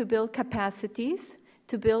time to build capacities,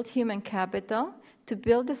 to build human capital, to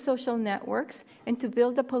build the social networks, and to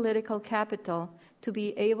build the political capital to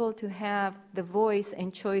be able to have the voice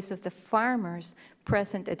and choice of the farmers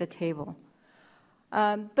present at the table.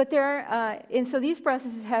 But and so these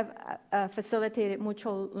processes have facilitated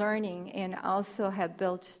mutual learning and also have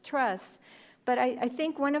built trust. But I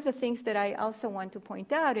think one of the things that I also want to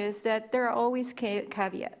point out is that there are always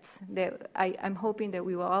caveats that I'm hoping that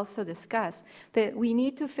we will also discuss, that we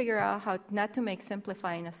need to figure out how not to make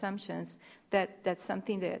simplifying assumptions. That's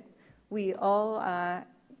something that we all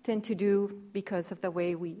tend to do because of the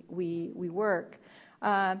way we work.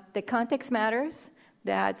 The context matters,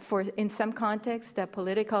 that in some contexts, the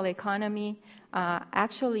political economy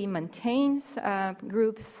actually maintains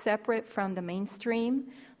groups separate from the mainstream,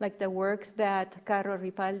 like the work that Carlos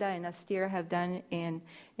Ripalda and Astier have done in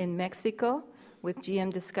Mexico with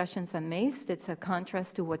GM discussions on maize. It's a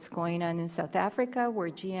contrast to what's going on in South Africa, where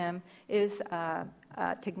GM is a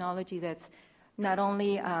technology that's not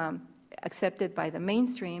only accepted by the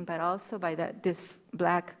mainstream, but also by this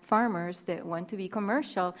black farmers that want to be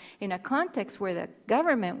commercial in a context where the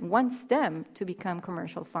government wants them to become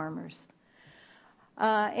commercial farmers.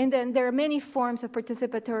 And then there are many forms of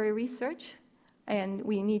participatory research, and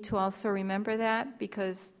we need to also remember that,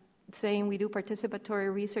 because saying we do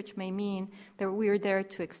participatory research may mean that we're there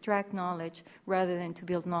to extract knowledge rather than to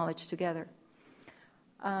build knowledge together.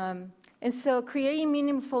 And so creating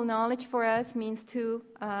meaningful knowledge for us means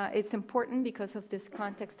it's important because of this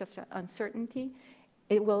context of uncertainty.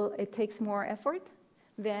 It takes more effort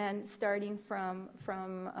than starting from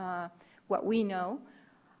what we know.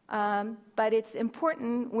 But it's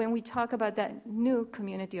important when we talk about that new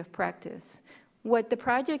community of practice. What the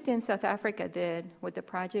project in South Africa did, what the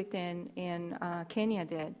project in Kenya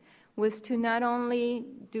did, was to not only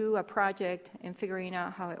do a project and figuring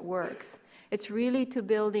out how it works. It's really to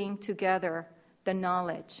building together the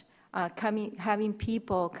knowledge, having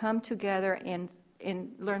people come together and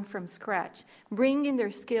learn from scratch, bringing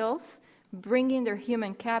their skills, bringing their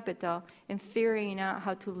human capital, and figuring out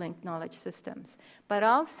how to link knowledge systems. But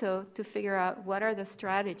also to figure out what are the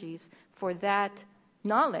strategies for that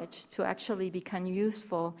knowledge to actually become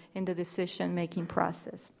useful in the decision-making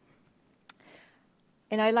process.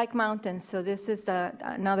 And I like mountains, so this is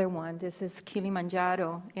another one. This is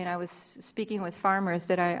Kilimanjaro, and I was speaking with farmers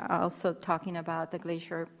that are also talking about the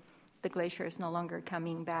glacier. The glacier is no longer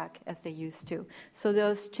coming back as they used to. So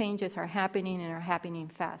those changes are happening and are happening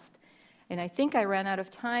fast. And I think I ran out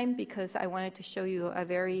of time because I wanted to show you a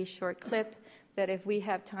very short clip that if we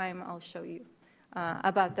have time, I'll show you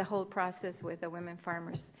about the whole process with the women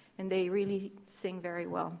farmers. And they really sing very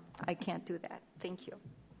well. I can't do that. Thank you.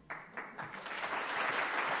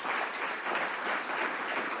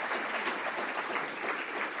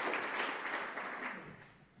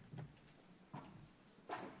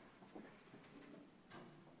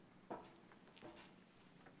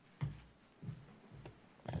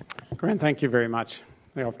 Corinne, thank you very much.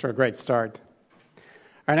 We're off to a great start.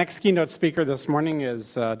 Our next keynote speaker this morning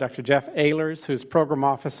is Dr. Jeff Ehlers, who's Program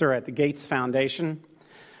Officer at the Gates Foundation.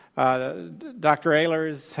 Dr.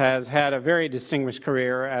 Ehlers has had a very distinguished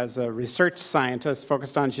career as a research scientist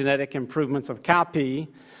focused on genetic improvements of cowpea,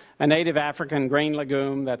 a native African grain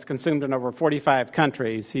legume that's consumed in over 45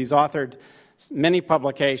 countries. He's authored many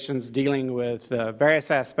publications dealing with various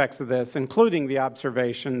aspects of this, including the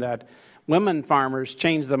observation that women farmers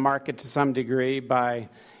change the market to some degree by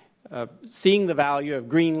seeing the value of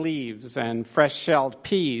green leaves and fresh-shelled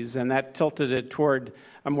peas, and that tilted it toward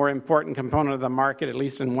a more important component of the market, at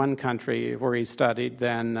least in one country where he studied,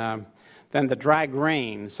 than the dry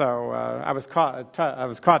grain. So I was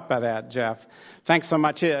caught by that, Jeff. Thanks so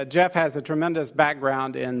much. Jeff has a tremendous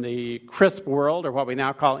background in the CRISP world, or what we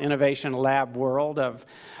now call innovation lab world of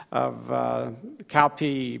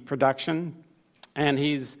cowpea production, and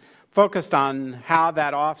he's focused on how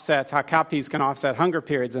cowpeas can offset hunger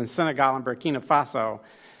periods in Senegal and Burkina Faso.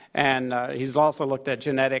 And he's also looked at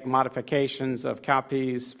genetic modifications of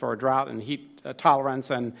cowpeas for drought and heat tolerance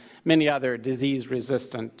and many other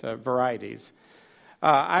disease-resistant varieties.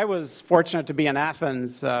 I was fortunate to be in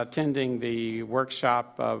Athens attending the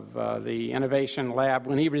workshop of the Innovation Lab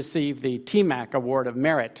when he received the TMAC Award of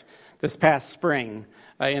Merit this past spring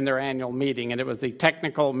in their annual meeting, and it was the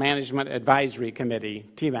Technical Management Advisory Committee,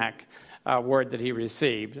 TMAC, award that he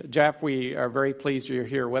received. Jeff, we are very pleased you're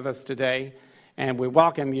here with us today, and we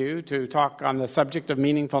welcome you to talk on the subject of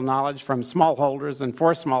meaningful knowledge from smallholders and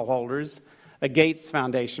for smallholders, a Gates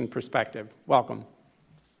Foundation perspective. Welcome.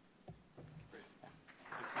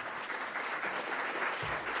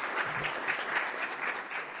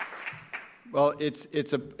 Well, it's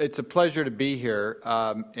a pleasure to be here,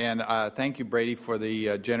 and thank you, Brady, for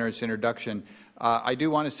the generous introduction. I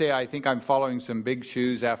do want to say I think I'm following some big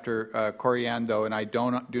shoes after Corinne, though, and I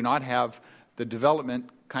do not have the development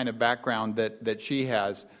kind of background that she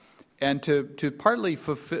has. And to partly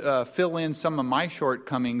fill in some of my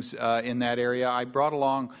shortcomings in that area, I brought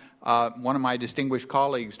along one of my distinguished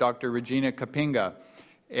colleagues, Dr. Regina Kapinga.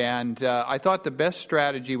 And I thought the best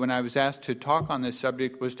strategy when I was asked to talk on this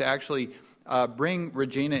subject was to actually bring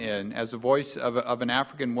Regina in as the voice of an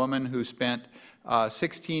African woman who spent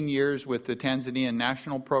 16 years with the Tanzanian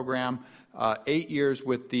National Program, 8 years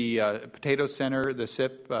with the Potato Center, the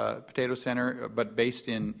SIP Potato Center, but based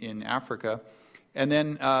in Africa. And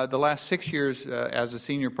then the last 6 years as a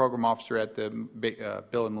senior program officer at the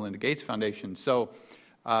Bill and Melinda Gates Foundation. So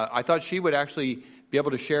I thought she would actually be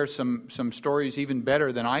able to share some stories even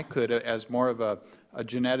better than I could as more of a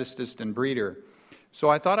geneticist and breeder. So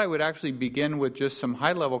I thought I would actually begin with just some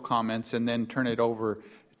high-level comments and then turn it over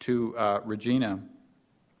to Regina.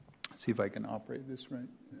 Let's see if I can operate this right.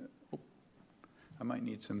 Oh, I might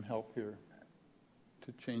need some help here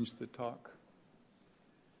to change the talk.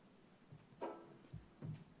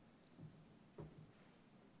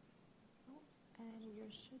 And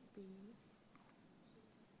yours should be...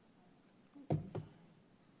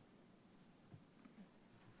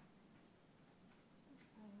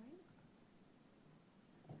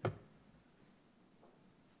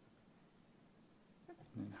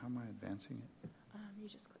 And how am I advancing it? you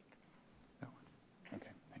just click. That one.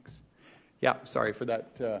 Okay, thanks. Yeah, sorry for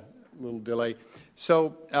that little delay.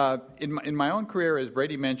 So in my own career, as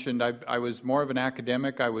Brady mentioned, I was more of an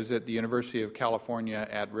academic. I was at the University of California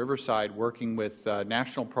at Riverside working with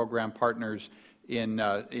national program partners in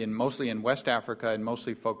mostly in West Africa and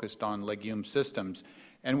mostly focused on legume systems.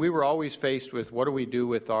 And we were always faced with what do we do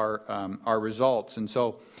with our results. And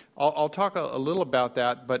so I'll talk a little about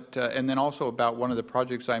that, but and then also about one of the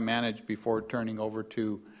projects I managed before turning over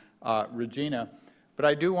to Regina. But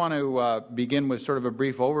I do want to begin with sort of a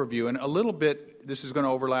brief overview, and a little bit, this is going to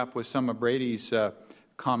overlap with some of Brady's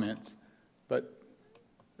comments. But,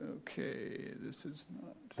 okay, this is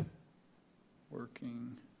not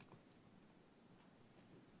working.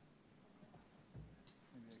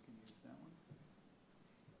 Maybe I can use that one.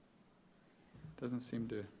 Doesn't seem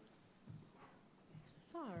to...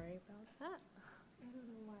 Sorry about that. I don't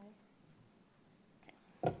know why.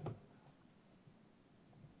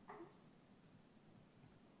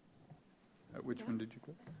 Which one did you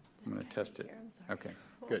click? I'm going to test it. Here, I'm sorry. Okay,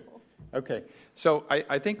 good. Okay, so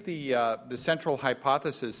I think the central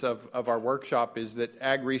hypothesis of our workshop is that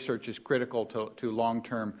ag research is critical to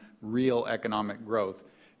long-term real economic growth.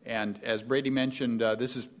 And as Brady mentioned,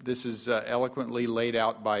 this is eloquently laid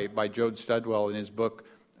out by Jode Studwell in his book,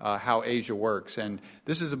 How Asia Works. And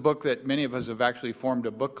this is a book that many of us have actually formed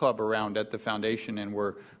a book club around at the foundation, and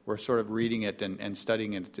we're sort of reading it and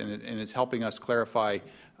studying it, and it's helping us clarify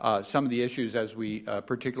some of the issues as we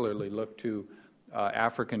particularly look to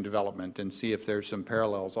African development and see if there's some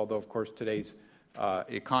parallels, although of course today's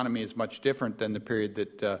economy is much different than the period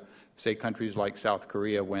that, say, countries like South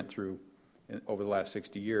Korea went through over the last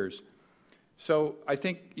 60 years. So I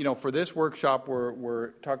think, for this workshop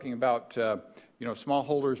we're talking about,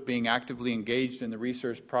 smallholders being actively engaged in the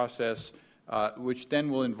research process, which then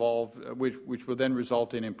will involve, which will then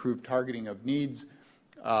result in improved targeting of needs,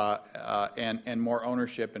 and more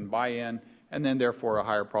ownership and buy-in, and then therefore a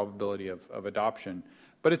higher probability of adoption.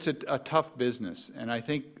 But it's a tough business, and I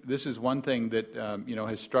think this is one thing that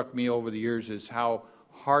has struck me over the years is how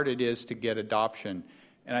hard it is to get adoption.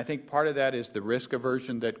 And I think part of that is the risk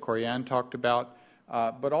aversion that Corinne talked about,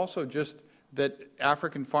 but also just that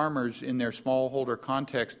African farmers in their smallholder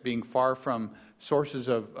context being far from sources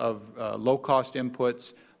of low-cost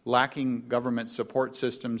inputs, lacking government support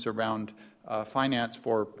systems around finance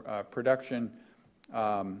for production,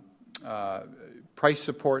 price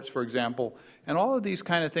supports, for example. And all of these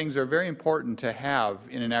kind of things are very important to have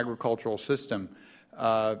in an agricultural system.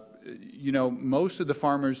 Most of the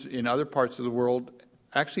farmers in other parts of the world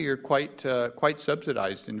actually are quite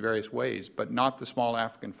subsidized in various ways, but not the small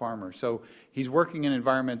African farmer. So he's working in an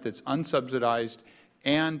environment that's unsubsidized,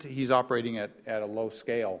 and he's operating at a low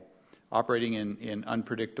scale, operating in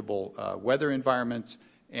unpredictable weather environments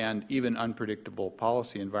and even unpredictable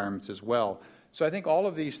policy environments as well. So I think all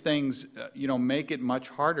of these things, make it much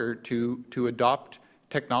harder to adopt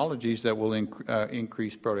technologies that will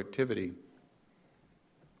increase productivity.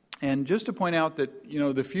 And just to point out that,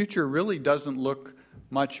 the future really doesn't look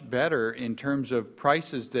much better in terms of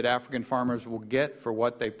prices that African farmers will get for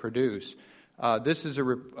what they produce. This is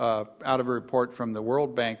out of a report from the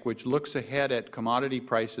World Bank, which looks ahead at commodity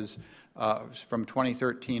prices from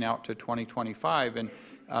 2013 out to 2025. And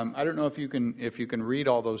I don't know if you can read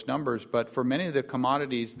all those numbers, but for many of the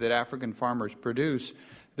commodities that African farmers produce,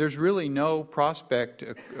 there's really no prospect,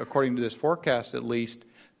 according to this forecast at least,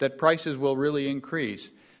 that prices will really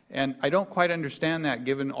increase. And I don't quite understand that,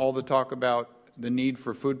 given all the talk about the need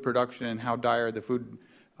for food production and how dire the food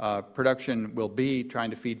production will be trying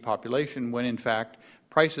to feed population, when in fact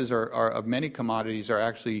prices of many commodities are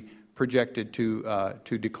actually projected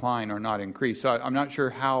to decline or not increase. So I'm not sure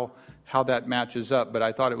how that matches up, but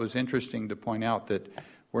I thought it was interesting to point out that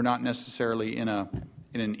we're not necessarily in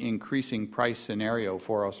in an increasing price scenario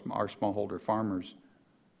for our smallholder farmers.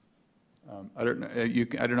 I don't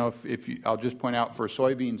know if I'll just point out for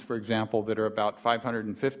soybeans, for example, that are about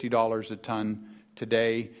 $550 a ton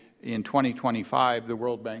today. In 2025, the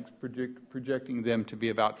World Bank's projecting them to be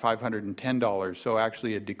about $510, so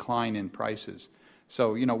actually a decline in prices.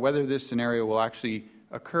 So, whether this scenario will actually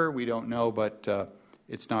occur, we don't know, but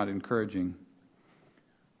it's not encouraging.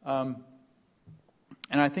 And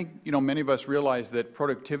I think, many of us realize that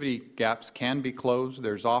productivity gaps can be closed.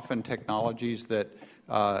 There's often technologies that,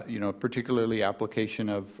 particularly application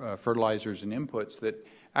of fertilizers and inputs that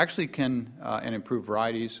actually can, and improve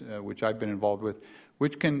varieties, which I've been involved with,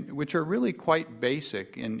 which are really quite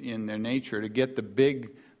basic in their nature. To get the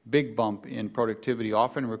big bump in productivity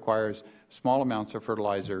often requires small amounts of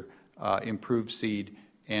fertilizer, improved seed,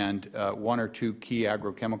 and one or two key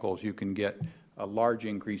agrochemicals. You can get large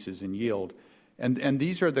increases in yield. And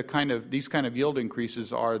these are these kind of yield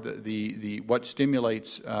increases are what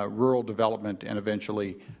stimulates rural development and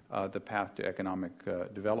eventually the path to economic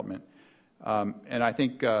development. And I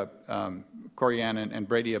think Corinne and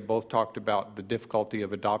Brady have both talked about the difficulty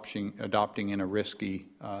of adopting in a risky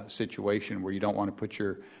situation where you don't want to put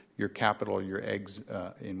your capital, your eggs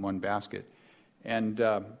in one basket. And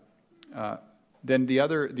then the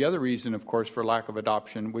other reason, of course, for lack of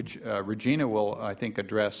adoption, which Regina will, I think,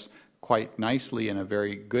 address quite nicely in a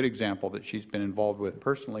very good example that she's been involved with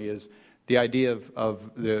personally, is the idea of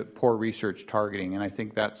the poor research targeting. And I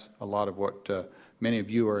think that's a lot of what many of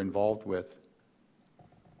you are involved with.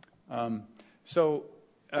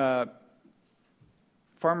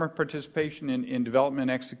 Farmer participation in development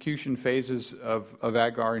and execution phases of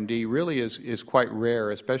ag R&D really is quite rare,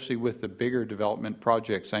 especially with the bigger development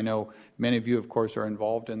projects. I know many of you, of course, are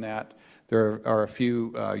involved in that. There are a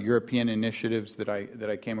few European initiatives that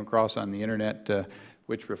I came across on the internet,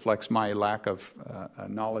 which reflects my lack of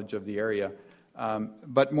knowledge of the area.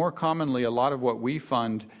 But more commonly, a lot of what we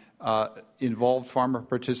fund involved farmer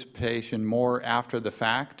participation more after the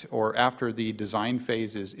fact or after the design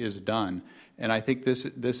phase is done. And I think this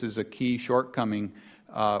is a key shortcoming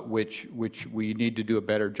which we need to do a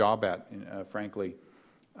better job at, frankly.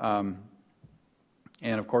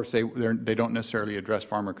 And of course, they don't necessarily address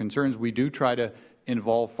farmer concerns. We do try to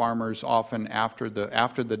involve farmers often after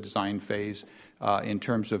the design phase in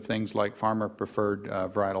terms of things like farmer preferred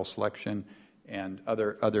varietal selection and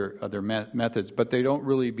other methods, but they don't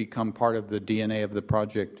really become part of the DNA of the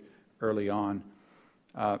project early on.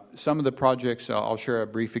 Some of the projects, I'll share a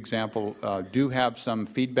brief example, do have some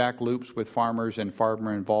feedback loops with farmers and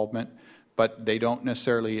farmer involvement, but they don't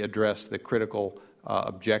necessarily address the critical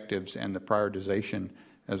objectives and the prioritization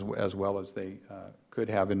as well as they could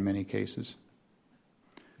have in many cases.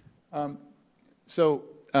 So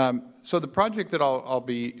the project that I'll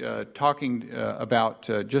be talking about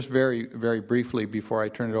just very, very briefly before I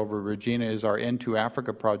turn it over to Regina is our N2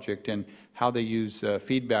 Africa project and how they use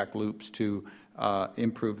feedback loops to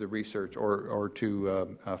improve the research or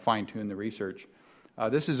to fine-tune the research.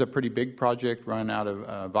 This is a pretty big project run out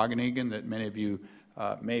of Wageningen that many of you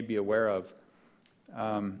may be aware of.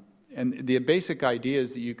 And the basic idea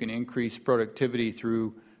is that you can increase productivity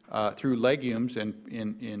through legumes,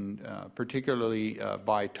 and particularly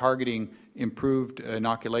by targeting improved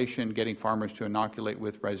inoculation, getting farmers to inoculate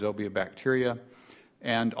with rhizobia bacteria,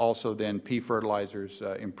 and also then pea fertilizers,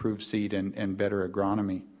 improved seed, and better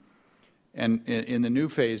agronomy. And in the new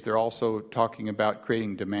phase, they're also talking about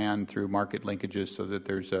creating demand through market linkages so that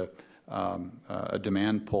there's a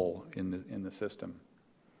demand pull in the system.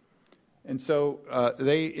 And so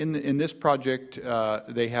in this project,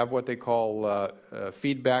 they have what they call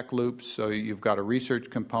feedback loops. So you've got a research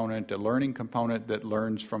component, a learning component that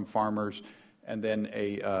learns from farmers, and then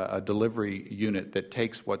a delivery unit that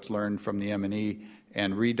takes what's learned from the M&E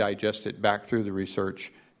and redigests it back through the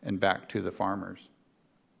research and back to the farmers.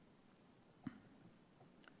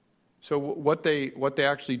 So what they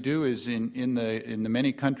actually do is in the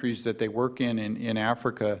many countries that they work in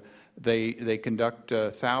Africa, they conduct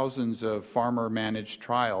thousands of farmer-managed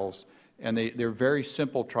trials, and they're very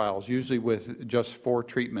simple trials, usually with just 4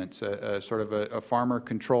 treatments, sort of a farmer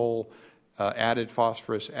control, added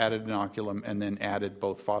phosphorus, added inoculum, and then added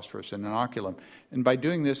both phosphorus and inoculum. And by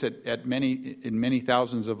doing this in many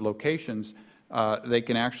thousands of locations, they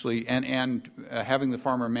can actually, and having the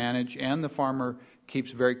farmer manage, and the farmer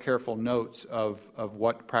keeps very careful notes of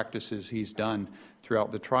what practices he's done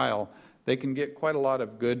throughout the trial, they can get quite a lot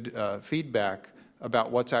of good feedback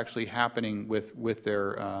about what's actually happening with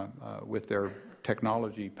their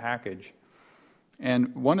technology package.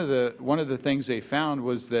 And one of the things they found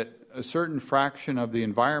was that a certain fraction of the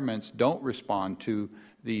environments don't respond to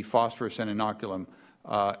the phosphorus and inoculum,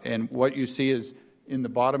 And what you see is in the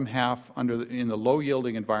bottom half, in the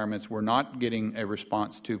low-yielding environments, we're not getting a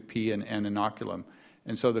response to P and N inoculum.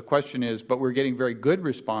 And so the question is, but we're getting very good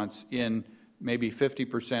response in maybe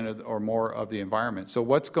 50% or more of the environment. So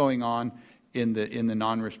what's going on in the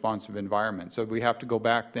non-responsive environment? So we have to go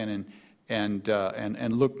back then and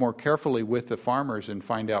look more carefully with the farmers and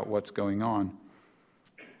find out what's going on.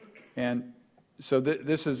 And so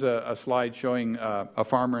this is a slide showing a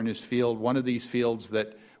farmer in his field, one of these fields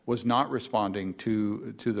that was not responding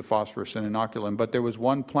to the phosphorus and inoculum, but there was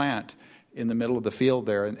one plant in the middle of the field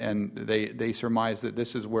there, and they surmised that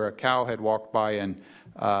this is where a cow had walked by and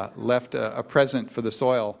left a present for the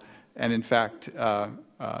soil, and in fact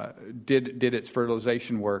did its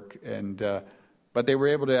fertilization work. But they were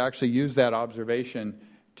able to actually use that observation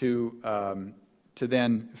to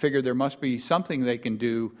then figure there must be something they can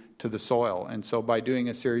do to the soil. And so by doing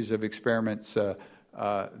a series of experiments,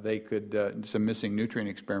 they could, some missing nutrient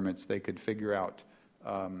experiments, they could figure out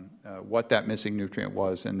what that missing nutrient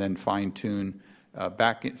was and then fine-tune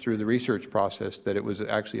back through the research process that it was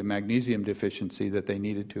actually a magnesium deficiency that they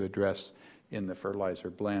needed to address in the fertilizer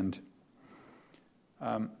blend.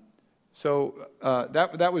 So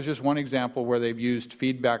that was just one example where they've used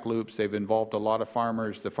feedback loops. They've involved a lot of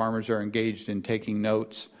farmers. The farmers are engaged in taking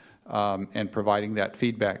notes and providing that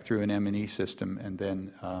feedback through an M&E system, and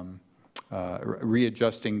then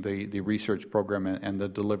readjusting the research program and the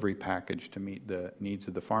delivery package to meet the needs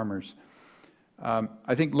of the farmers.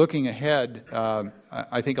 I think looking ahead,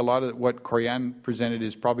 I think a lot of what Corinne presented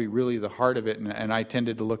is probably really the heart of it, and I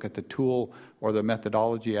tended to look at the tool or the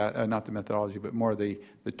methodology, not the methodology, but more the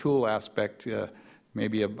tool aspect,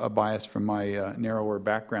 maybe a bias from my narrower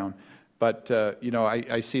background. But,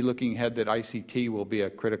 I see looking ahead that ICT will be a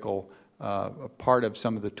critical part of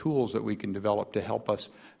some of the tools that we can develop to help us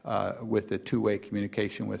with the two-way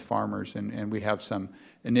communication with farmers, and we have some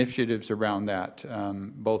initiatives around that,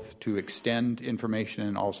 both to extend information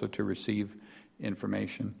and also to receive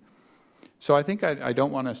information. So I think I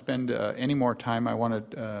don't want to spend any more time. I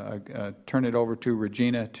want to turn it over to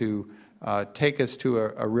Regina to take us to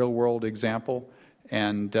a real-world example,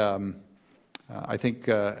 and I think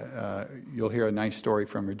you'll hear a nice story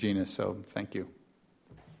from Regina, so thank you.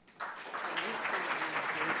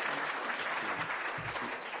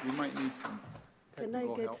 You might need some technical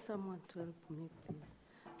help. Can I get someone to help me, please?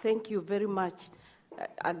 Thank you very much.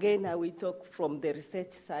 Again, I will talk from the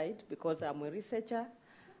research side because I'm a researcher,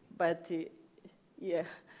 but yeah.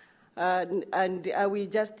 And I will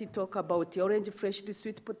just talk about the orange freshly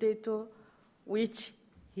sweet potato, which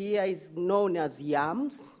here is known as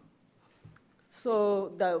yams.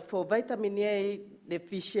 So for vitamin A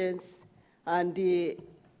deficiency and to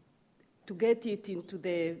get it into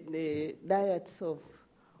the diets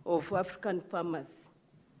of African farmers.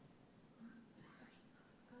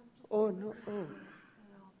 Oh, no, oh.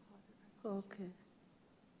 Okay.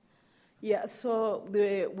 Yeah, so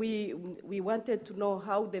we wanted to know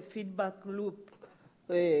how the feedback loop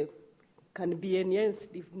can be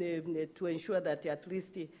enhanced to ensure that at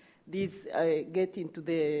least these get into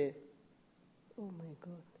the, oh my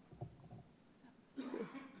God.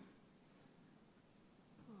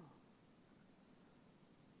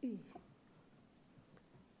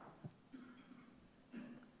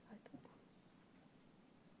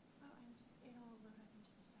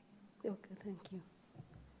 Okay, thank you.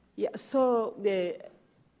 Yeah, so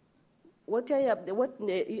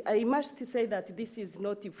I must say that this is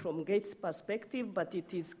not from Gates' perspective, but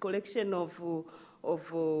it is collection of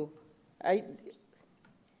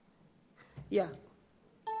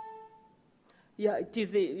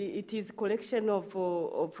it is collection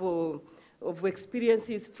of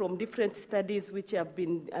experiences from different studies which have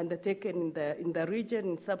been undertaken in the region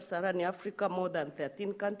in sub-Saharan Africa, more than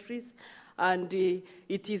 13 countries. And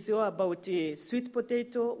it is all about sweet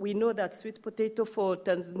potato. We know that sweet potato for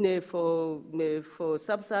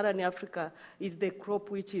sub-Saharan Africa is the crop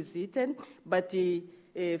which is eaten, but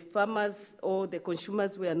farmers or the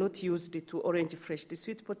consumers were not used to orange freshly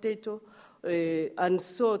sweet potato. And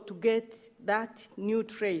so to get that new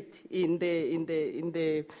trait in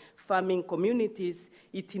the farming communities,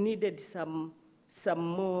 it needed some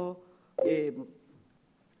more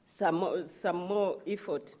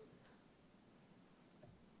effort.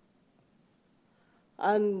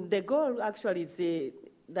 And the goal actually is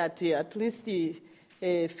that at least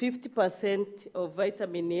 50% of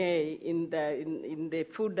vitamin A in the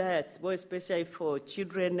food diets, more especially for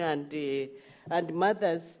children and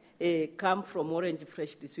mothers, come from orange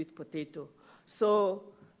freshly sweet potato. So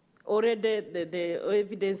already the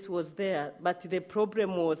evidence was there, but the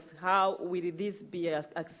problem was how will this be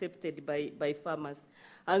accepted by farmers?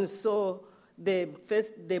 And so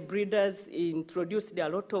the breeders introduced a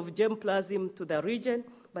lot of germplasm to the region,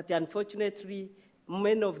 but unfortunately,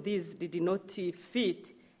 many of these did not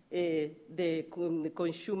fit the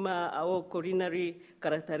consumer or culinary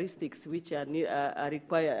characteristics which are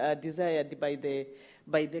desired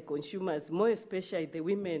by the consumers, more especially the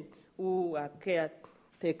women who are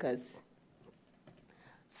caretakers.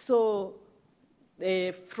 So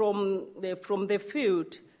from the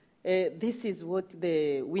field, this is what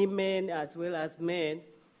the women as well as men,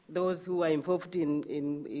 those who are involved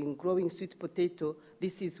in growing sweet potato,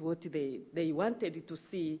 this is what they wanted to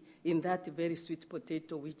see in that very sweet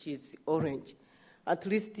potato, which is orange. At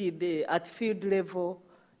least at field level,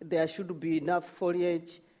 there should be enough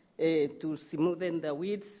foliage to smoothen the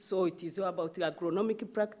weeds. So it is all about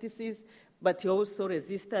agronomic practices, but also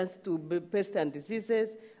resistance to pests and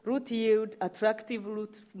diseases, root yield, attractive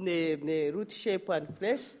root shape and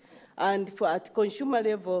flesh, and at consumer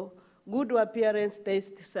level, good appearance,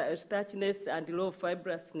 taste, starchiness, and low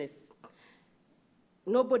fibrousness.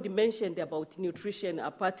 Nobody mentioned about nutrition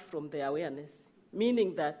apart from the awareness,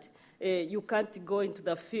 meaning that you can't go into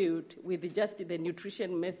the field with just the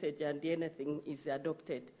nutrition message and anything is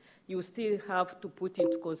adopted. You still have to put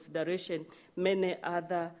into consideration many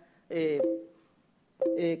other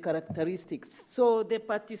characteristics. So the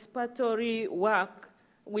participatory work,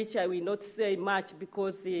 which I will not say much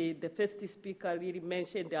because the first speaker really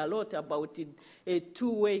mentioned a lot about it, a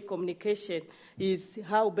two-way communication, is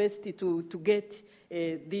how best to get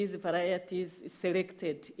these varieties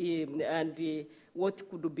selected and what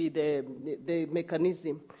could be the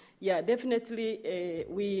mechanism. Yeah, definitely,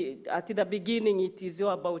 at the beginning, it is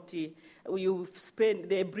all about the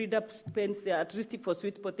breeder spends, at least for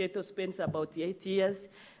sweet potato, spends about 8 years,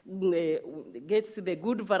 gets the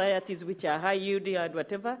good varieties which are high yielding and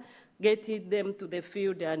whatever, getting them to the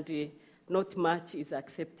field, and not much is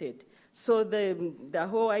accepted. So the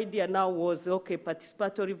whole idea now was, okay,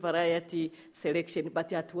 participatory variety selection,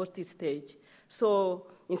 but at what stage? So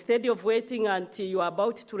instead of waiting until you are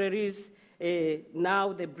about to release,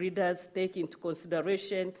 now the breeders take into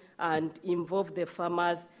consideration and involve the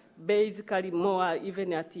farmers basically more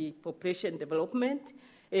even at the population development.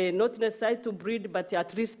 Not necessarily to breed, but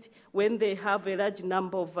at least when they have a large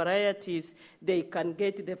number of varieties, they can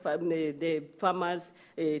get the farmers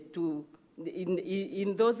in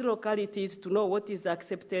those localities to know what is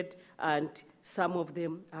accepted, and some of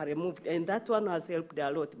them are removed. And that one has helped a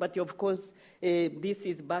lot. But of course, this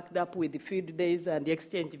is backed up with the field days and the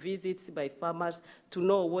exchange visits by farmers to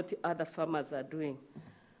know what other farmers are doing.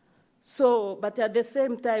 So, but at the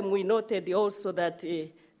same time, we noted also that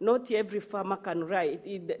not every farmer can write.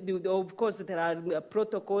 Of course, there are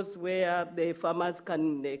protocols where the farmers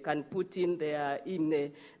can put in their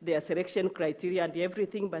selection criteria and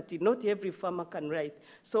everything, but not every farmer can write.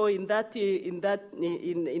 So in that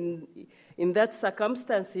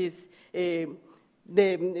circumstances,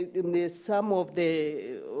 some of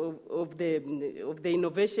the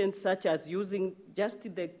innovations, such as using just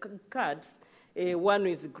the cards, one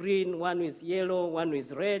is green, one is yellow, one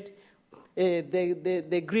is red.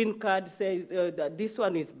 The green card says that this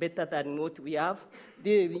one is better than what we have.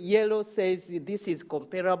 The yellow says this is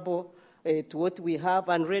comparable to what we have,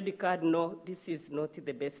 and red card, no, this is not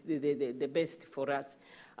the best, the best for us.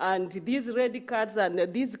 And these red cards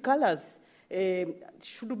and these colors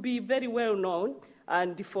should be very well known.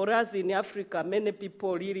 And for us in Africa, many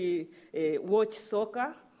people really watch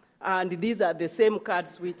soccer, and these are the same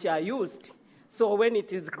cards which are used. So when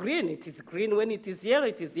it is green, it is green. When it is yellow,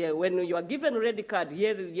 it is yellow. When you are given red card,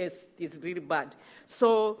 yes, it is really bad.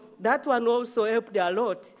 So that one also helped a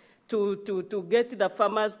lot to get the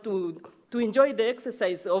farmers to enjoy the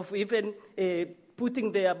exercise of even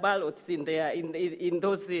putting their ballots in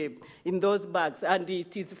those bags. And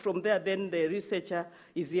it is from there then the researcher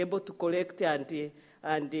is able to collect and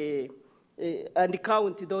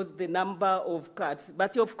count the number of cards.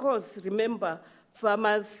 But of course, remember,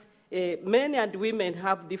 farmers, men and women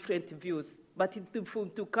have different views, but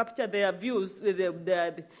to capture their views,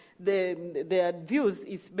 their views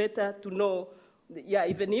is better to know, yeah,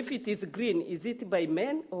 even if it is green, is it by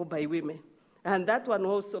men or by women? And that one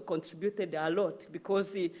also contributed a lot,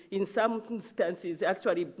 because in some instances,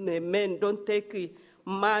 actually, men don't take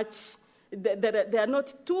much, they are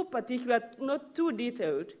not too particular, not too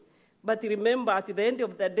detailed, but remember, at the end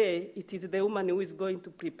of the day, it is the woman who is going to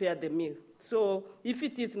prepare the meal. So if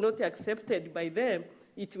it is not accepted by them,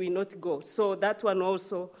 it will not go. So that one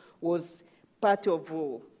also was part of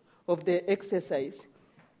the exercise.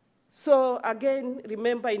 So again,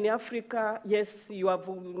 remember, in Africa, yes,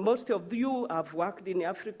 most of you have worked in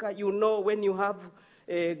Africa. You know, when you have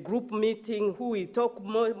a group meeting, who will talk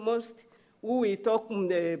most, who will talk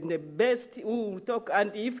the best, who will talk,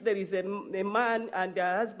 and if there is a man and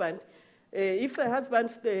a husband, if a husband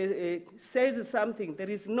says something, there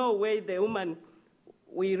is no way the woman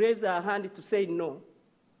will raise her hand to say no,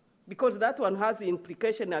 because that one has the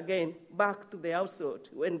implication again back to the household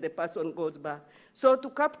when the person goes back. So to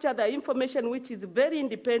capture the information, which is very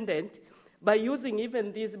independent, by using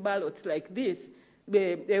even these ballots like this,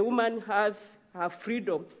 the woman has her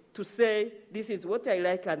freedom to say, this is what I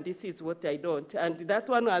like and this is what I don't. And that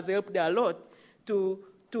one has helped a lot to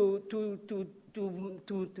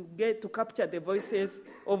get to capture the voices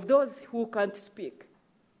of those who can't speak,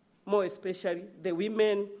 more especially the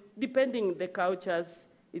women, depending the cultures.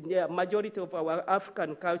 In the majority of our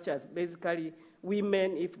African cultures, basically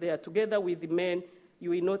women, if they are together with the men,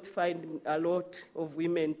 you will not find a lot of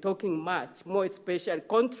women talking much, more especially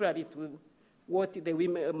contrary to what the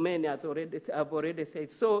men have already said.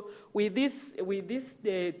 So with this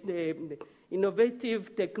the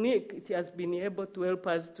innovative technique, it has been able to help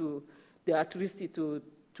us to at least to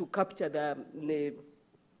capture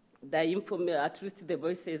at least the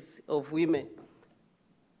voices of women.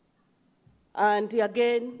 And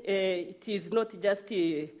again, it is not just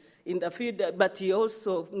in the field, but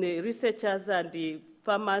also the researchers and the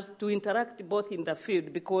farmers to interact both in the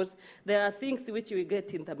field, because there are things which we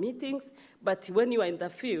get in the meetings, but when you are in the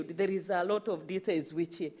field, there is a lot of details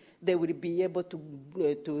which they will be able to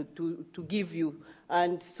give you.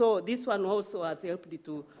 And so this one also has helped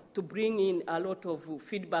to bring in a lot of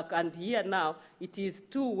feedback. And here now, it is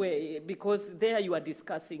two-way, because there you are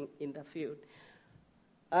discussing in the field.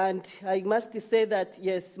 And I must say that,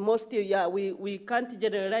 yes, we can't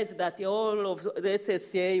generalize that all of the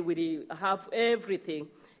SSA will have everything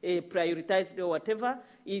prioritized or whatever.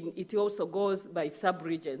 It also goes by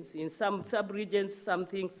sub-regions. In some sub-regions, some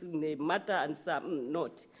things matter and some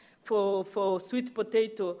not. For sweet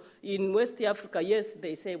potato, in West Africa, yes,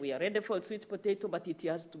 they say we are ready for sweet potato, but it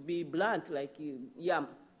has to be blunt, like yam.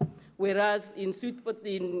 Whereas in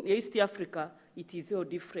East Africa, it is all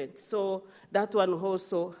different. So that one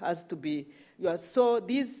also has to be. So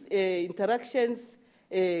these interactions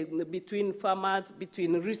between farmers,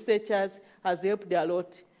 between researchers, has helped a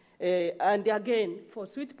lot. And again, for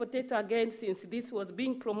sweet potato, again, since this was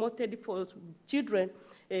being promoted for children,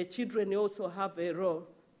 children also have a role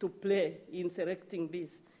to play in selecting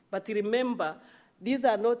this. But remember, these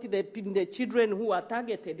are not the children who are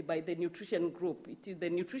targeted by the nutrition group. It is the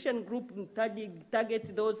nutrition group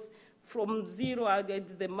target those from 0,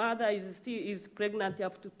 the mother is pregnant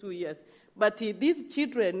up to 2 years. But these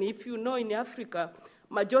children, if you know in Africa,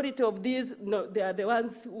 majority of these, they are the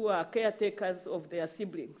ones who are caretakers of their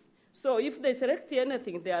siblings. So if they select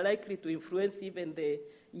anything, they are likely to influence even the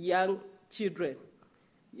young children.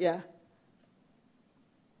 Yeah.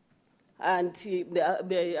 And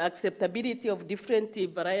the acceptability of different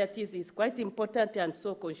varieties is quite important, and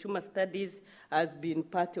so consumer studies has been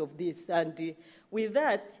part of this. And with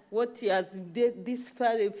that, what has this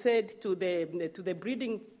fed to the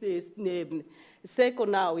breeding cycle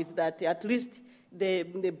now is that at least the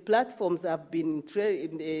platforms have been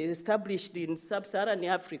established in sub-Saharan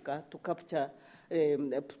Africa to capture,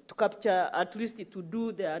 at least to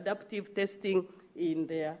do the adaptive testing in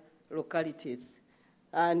their localities.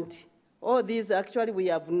 And all these, actually, we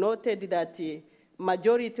have noted that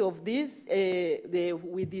majority of these,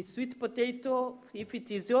 with the sweet potato, if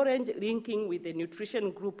it is orange, linking with the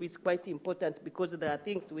nutrition group is quite important, because there are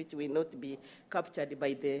things which will not be captured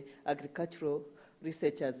by the agricultural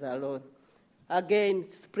researchers alone. Again,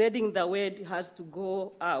 spreading the word has to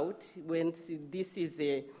go out when this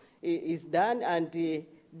is done, and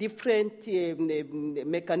different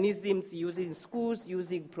mechanisms using schools,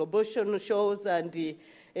 using promotion shows, and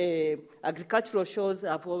agricultural shows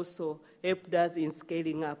have also helped us in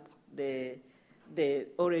scaling up the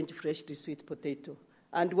orange fresh sweet potato.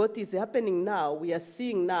 And what is happening now, we are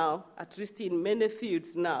seeing now, at least in many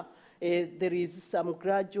fields now, there is some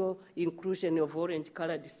gradual inclusion of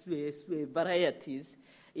orange-colored varieties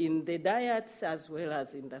in the diets as well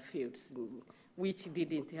as in the fields, which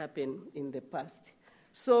didn't happen in the past.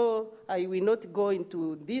 So I will not go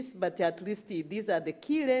into this, but at least these are the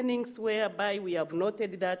key learnings whereby we have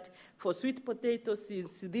noted that for sweet potatoes,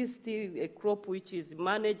 since this is still a crop which is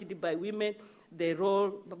managed by women, the role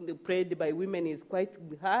played by women is quite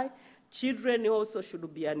high. Children also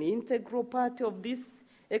should be an integral part of this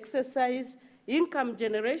exercise. Income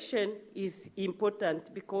generation is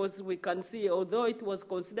important, because we can see, although it was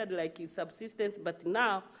considered like a subsistence, but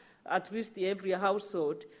now at least every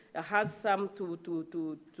household has some to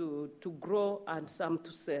grow and some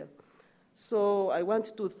to sell. So I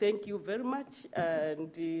want to thank you very much,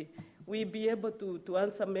 and we'll be able to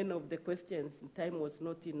answer many of the questions. Time was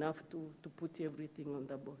not enough to put everything on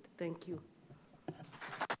the board. Thank you.